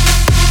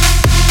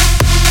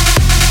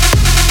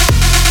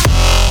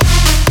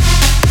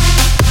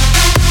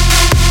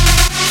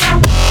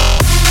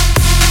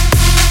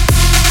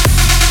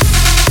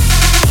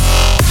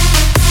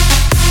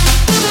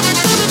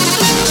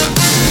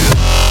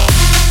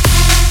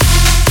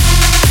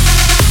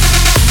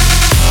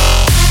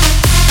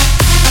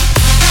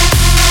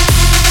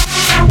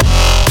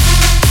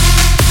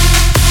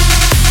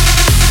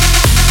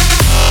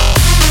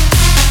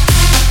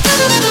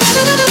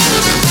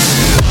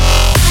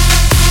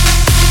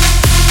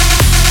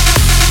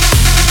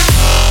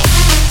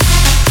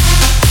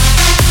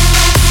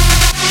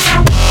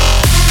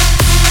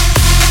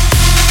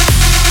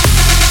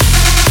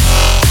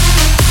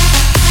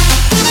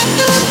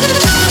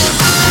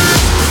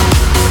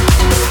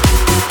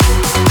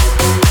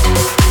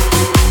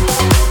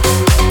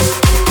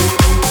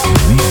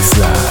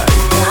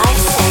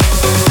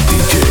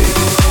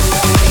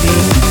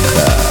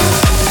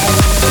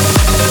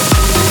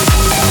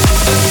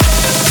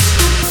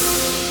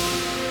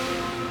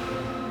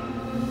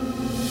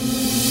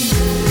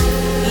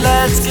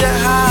 Let's get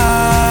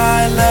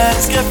high,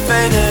 let's get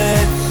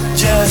faded.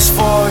 Just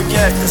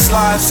forget this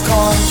life's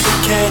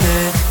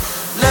complicated.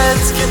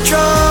 Let's get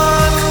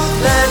drunk,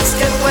 let's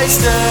get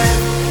wasted.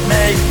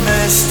 Make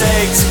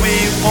mistakes,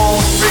 we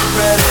won't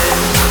regret it.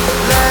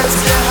 Let's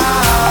get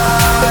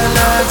high,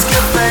 let's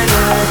get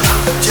faded.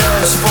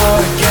 Just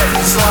forget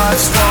this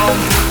life's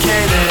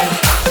complicated.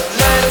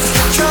 Let's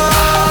get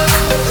drunk,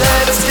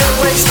 let's get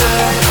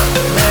wasted.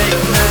 Make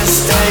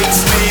mistakes,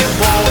 we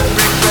won't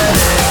regret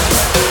it.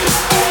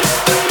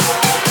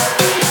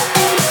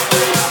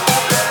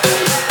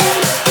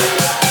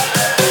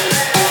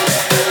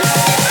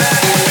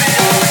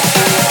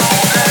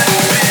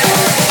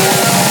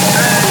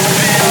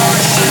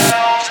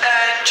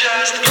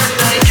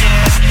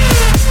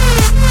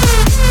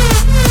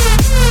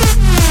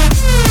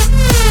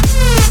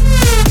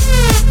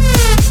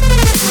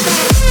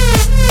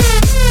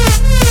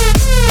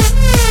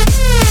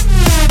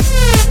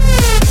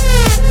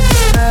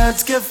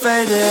 Let's get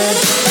faded.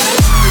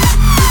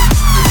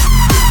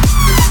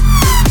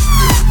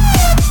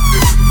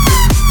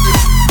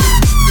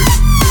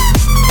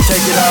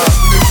 Take it out.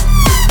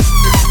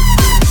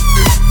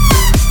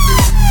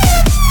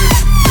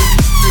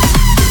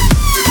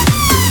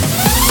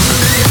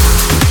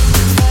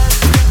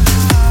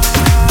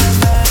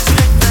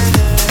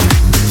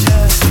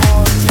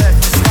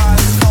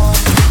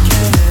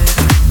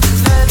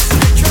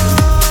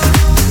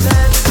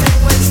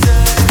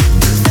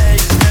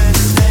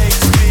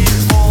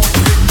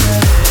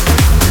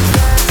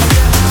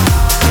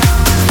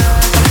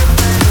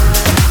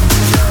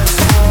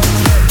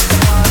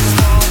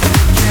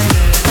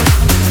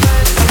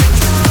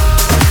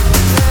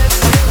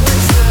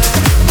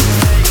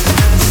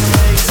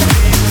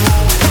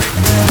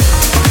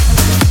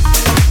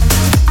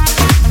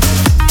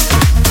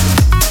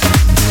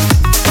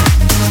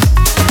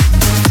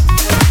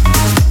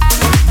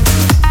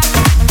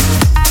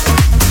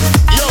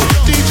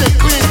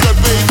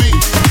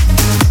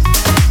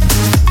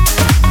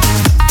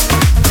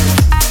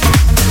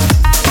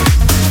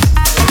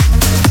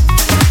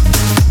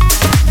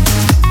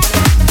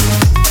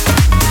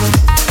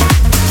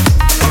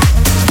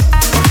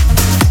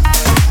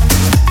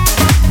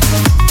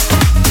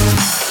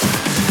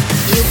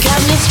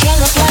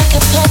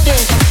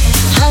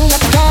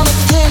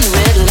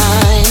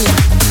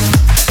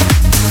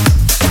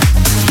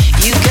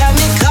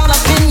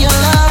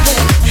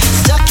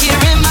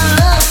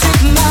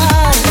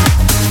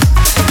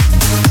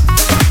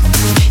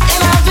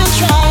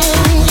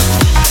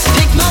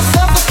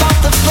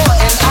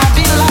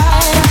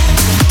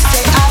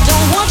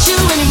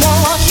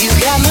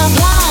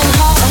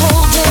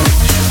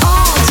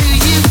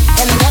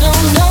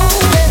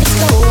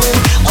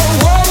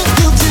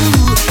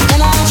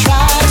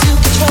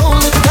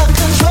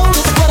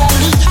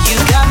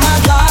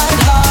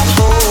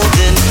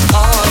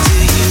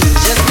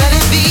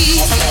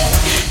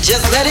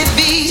 Just let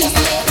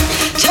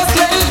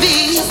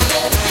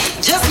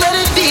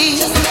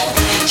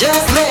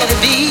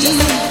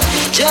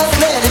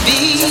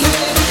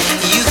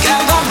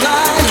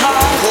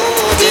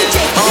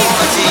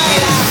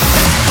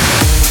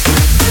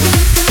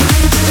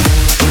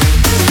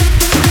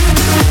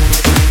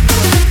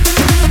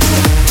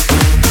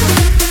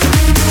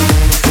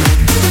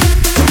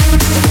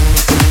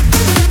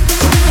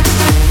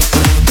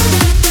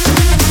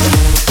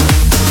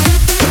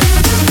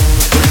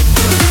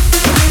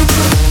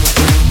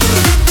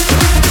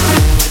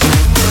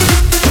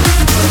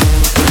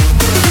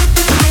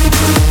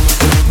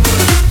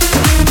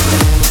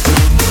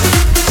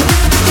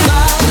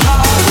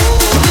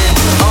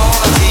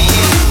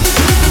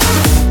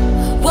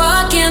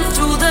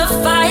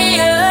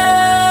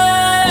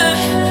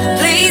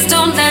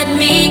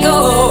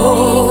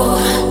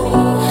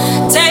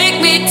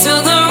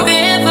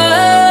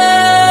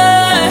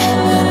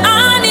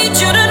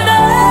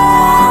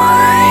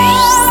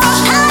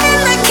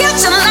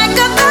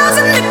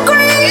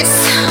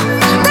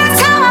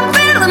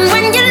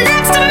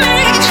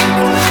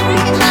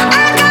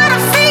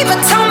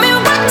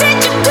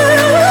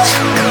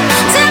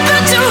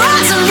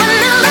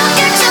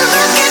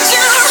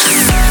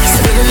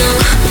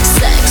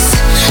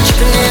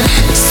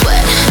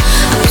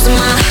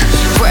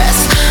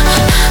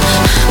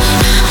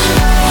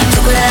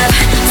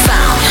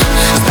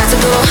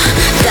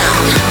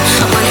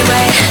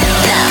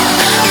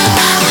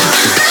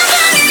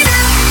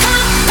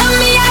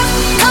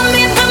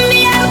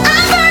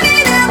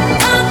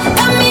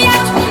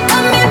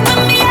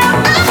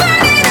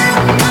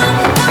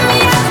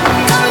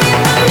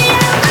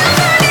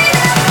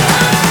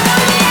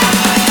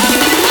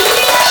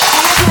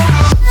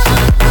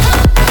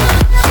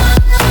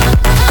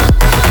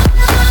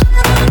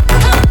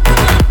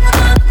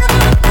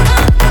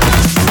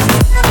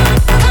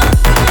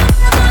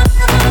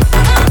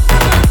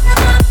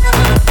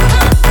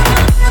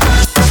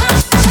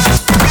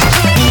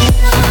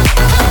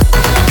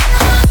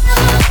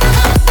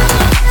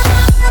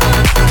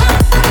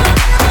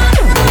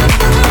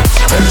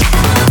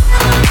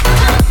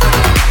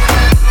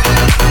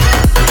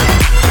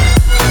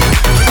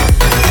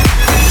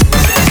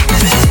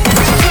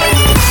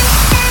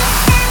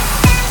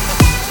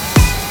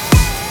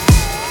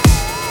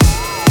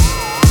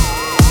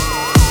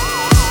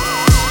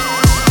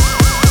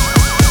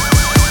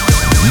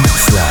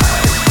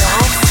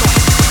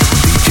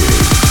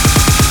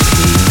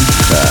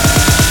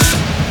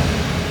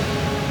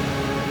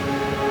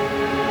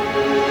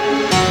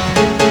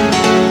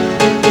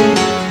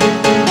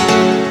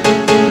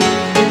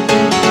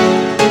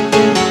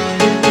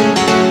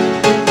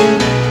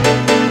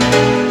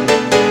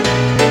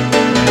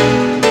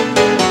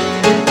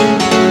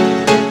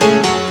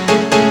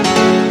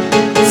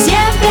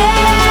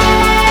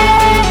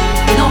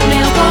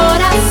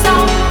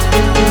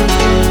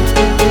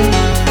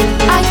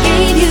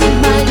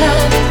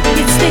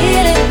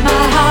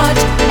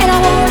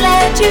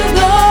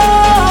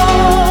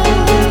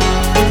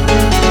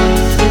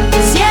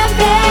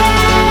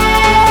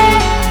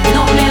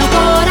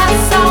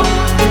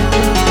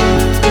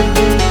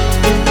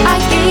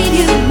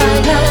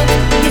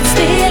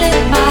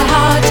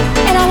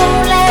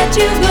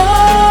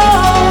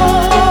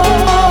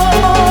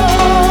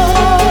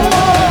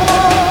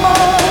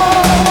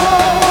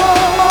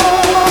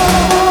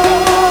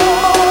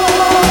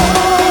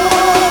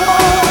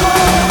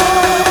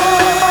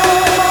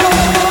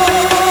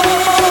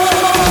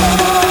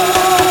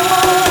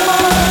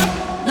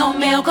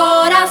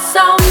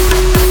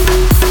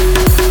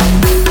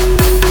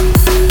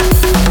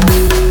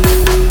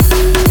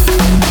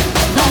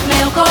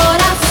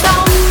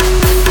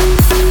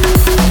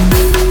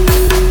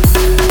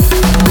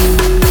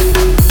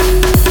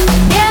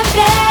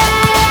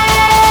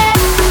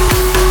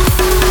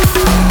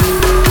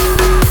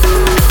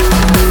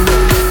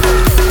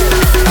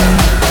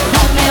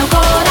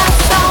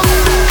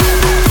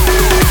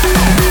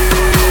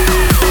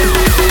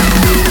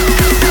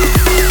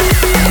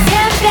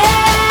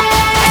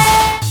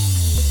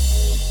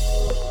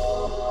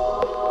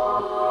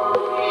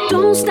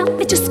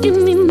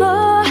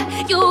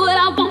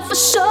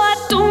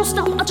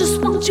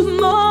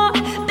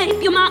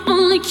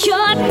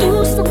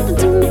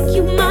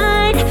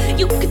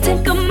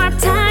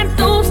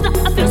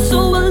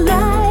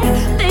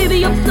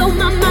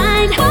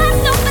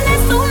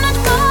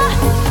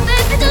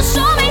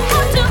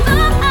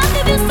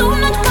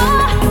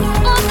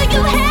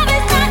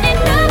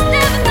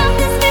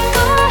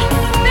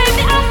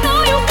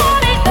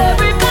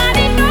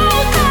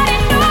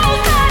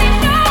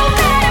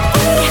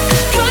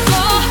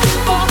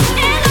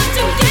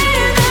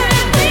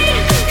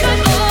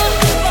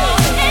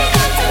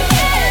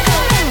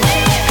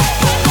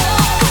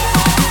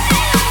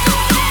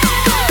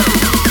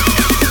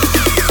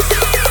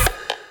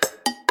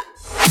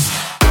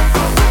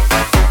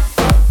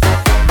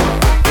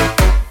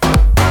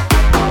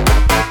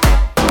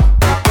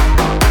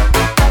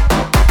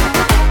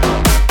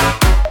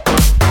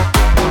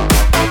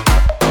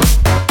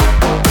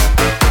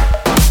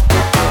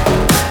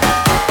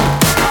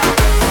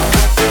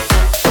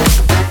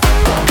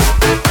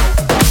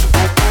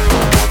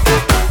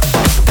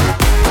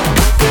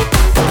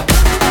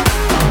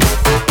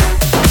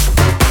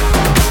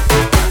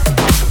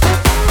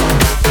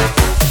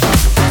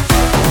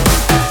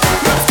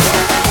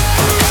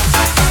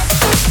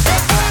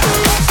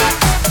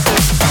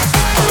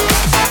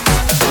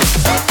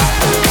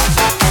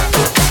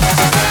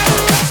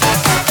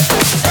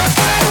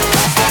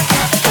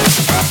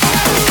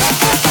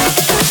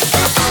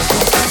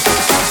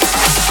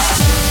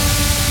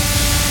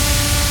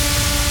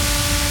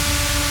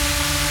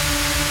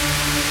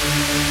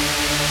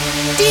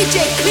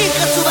DJ Clean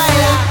Cut to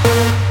bailar.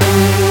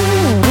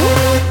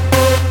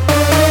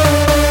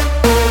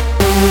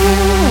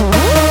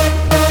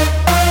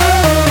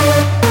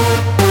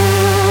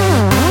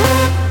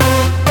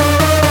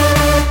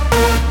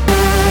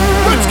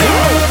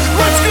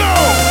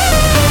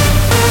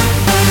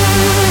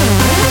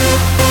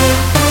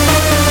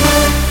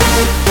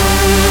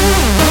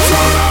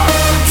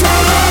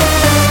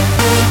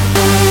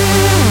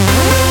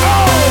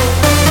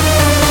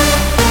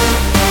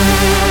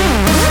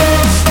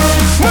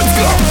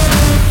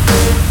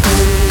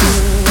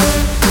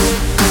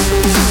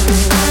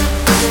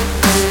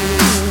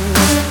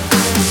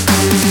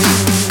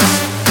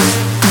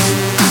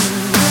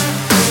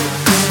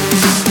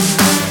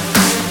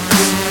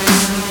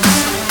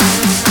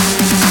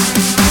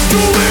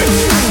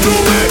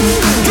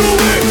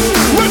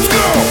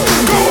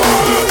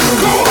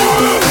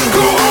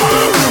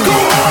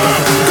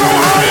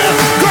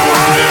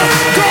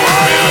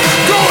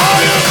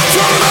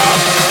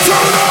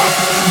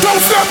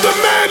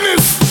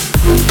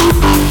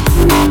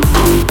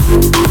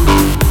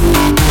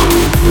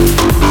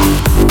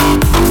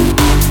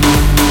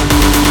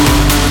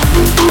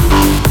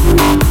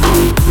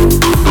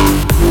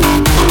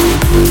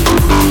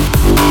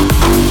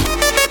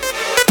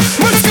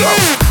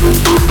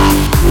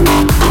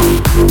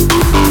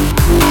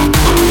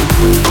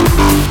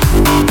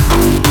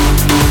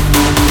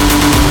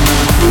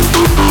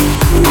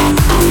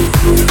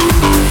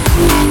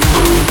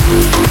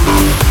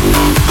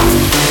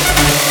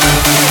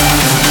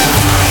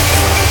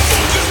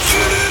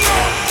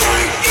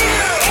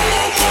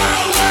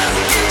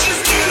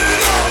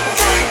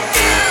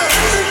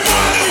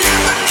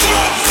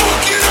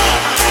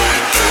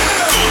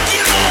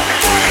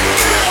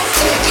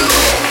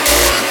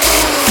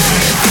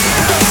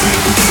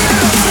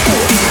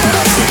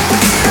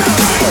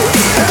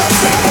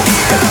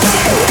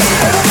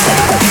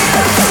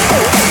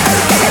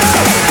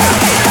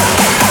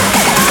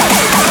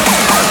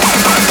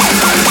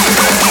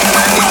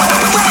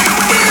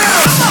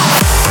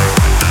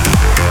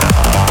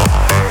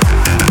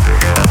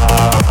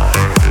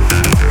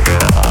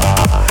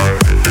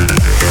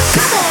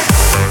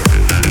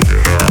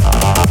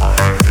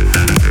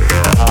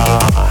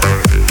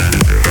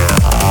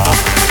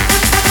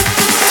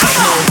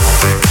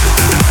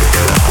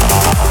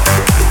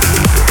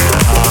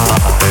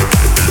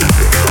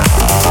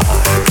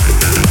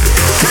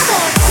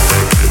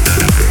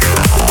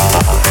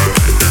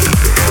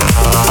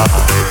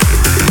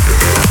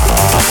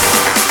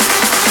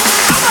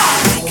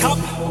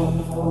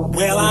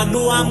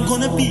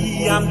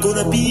 I'm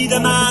gonna be the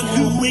man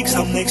who wakes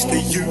up next to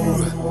you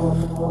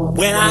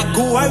when I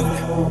go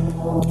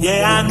out.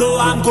 Yeah, I know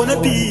I'm gonna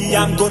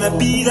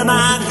be the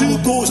man who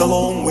goes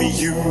along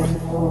with you.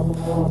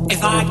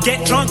 If I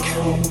get drunk,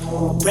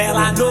 well,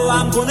 I know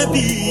I'm gonna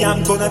be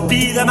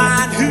the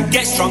man who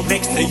gets drunk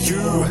next to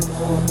you.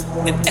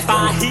 And if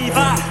I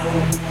heaver,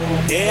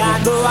 yeah,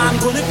 I know I'm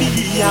gonna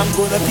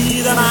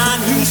be the man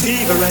who's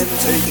heavering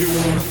to you.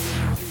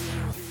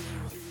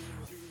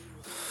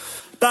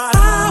 But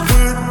I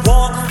would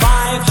walk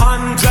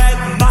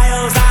 500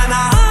 miles and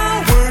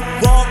I would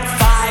walk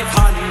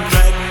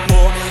 500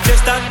 more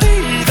just to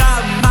be the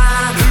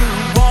man who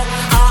walked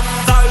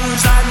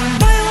 1,000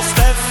 miles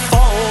to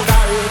fall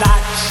down that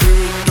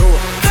tree door.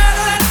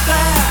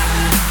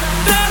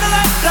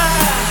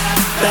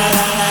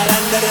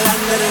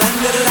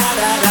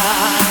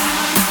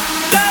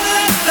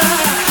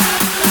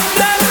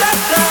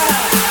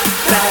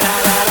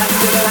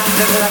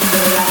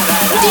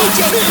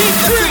 DJ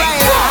Pink.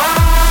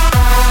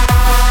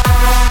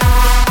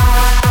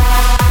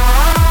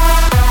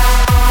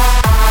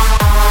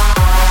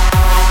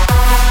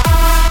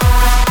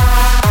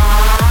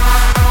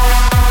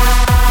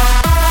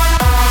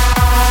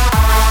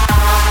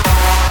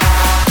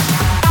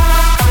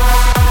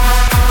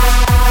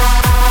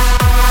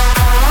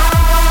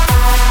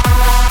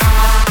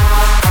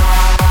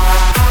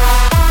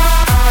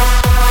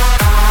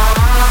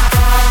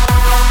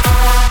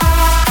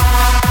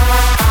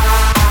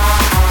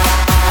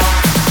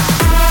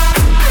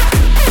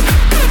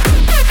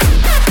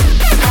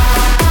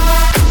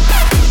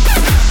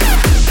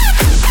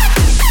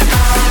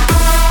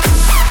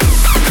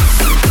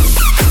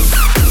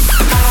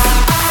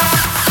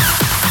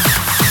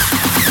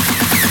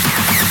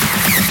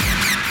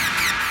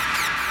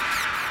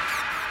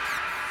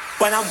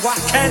 When I'm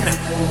working,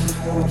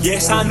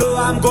 yes, I know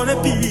I'm gonna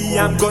be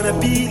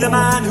the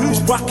man who's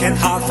working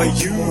hard for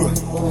you.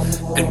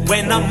 And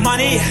when the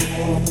money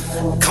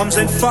comes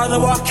in for the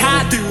work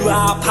I do,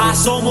 I'll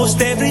pass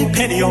almost every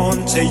penny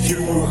on to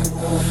you.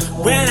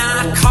 When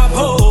I come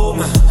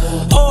home,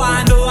 oh,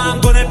 I know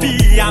I'm gonna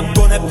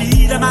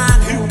be the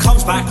man who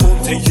comes back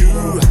home to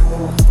you.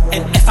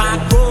 And if I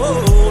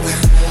grow,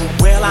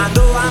 well, I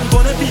know I'm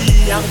gonna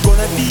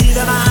be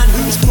the man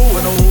who's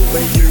growing over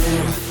you.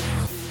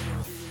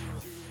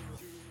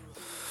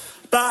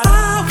 But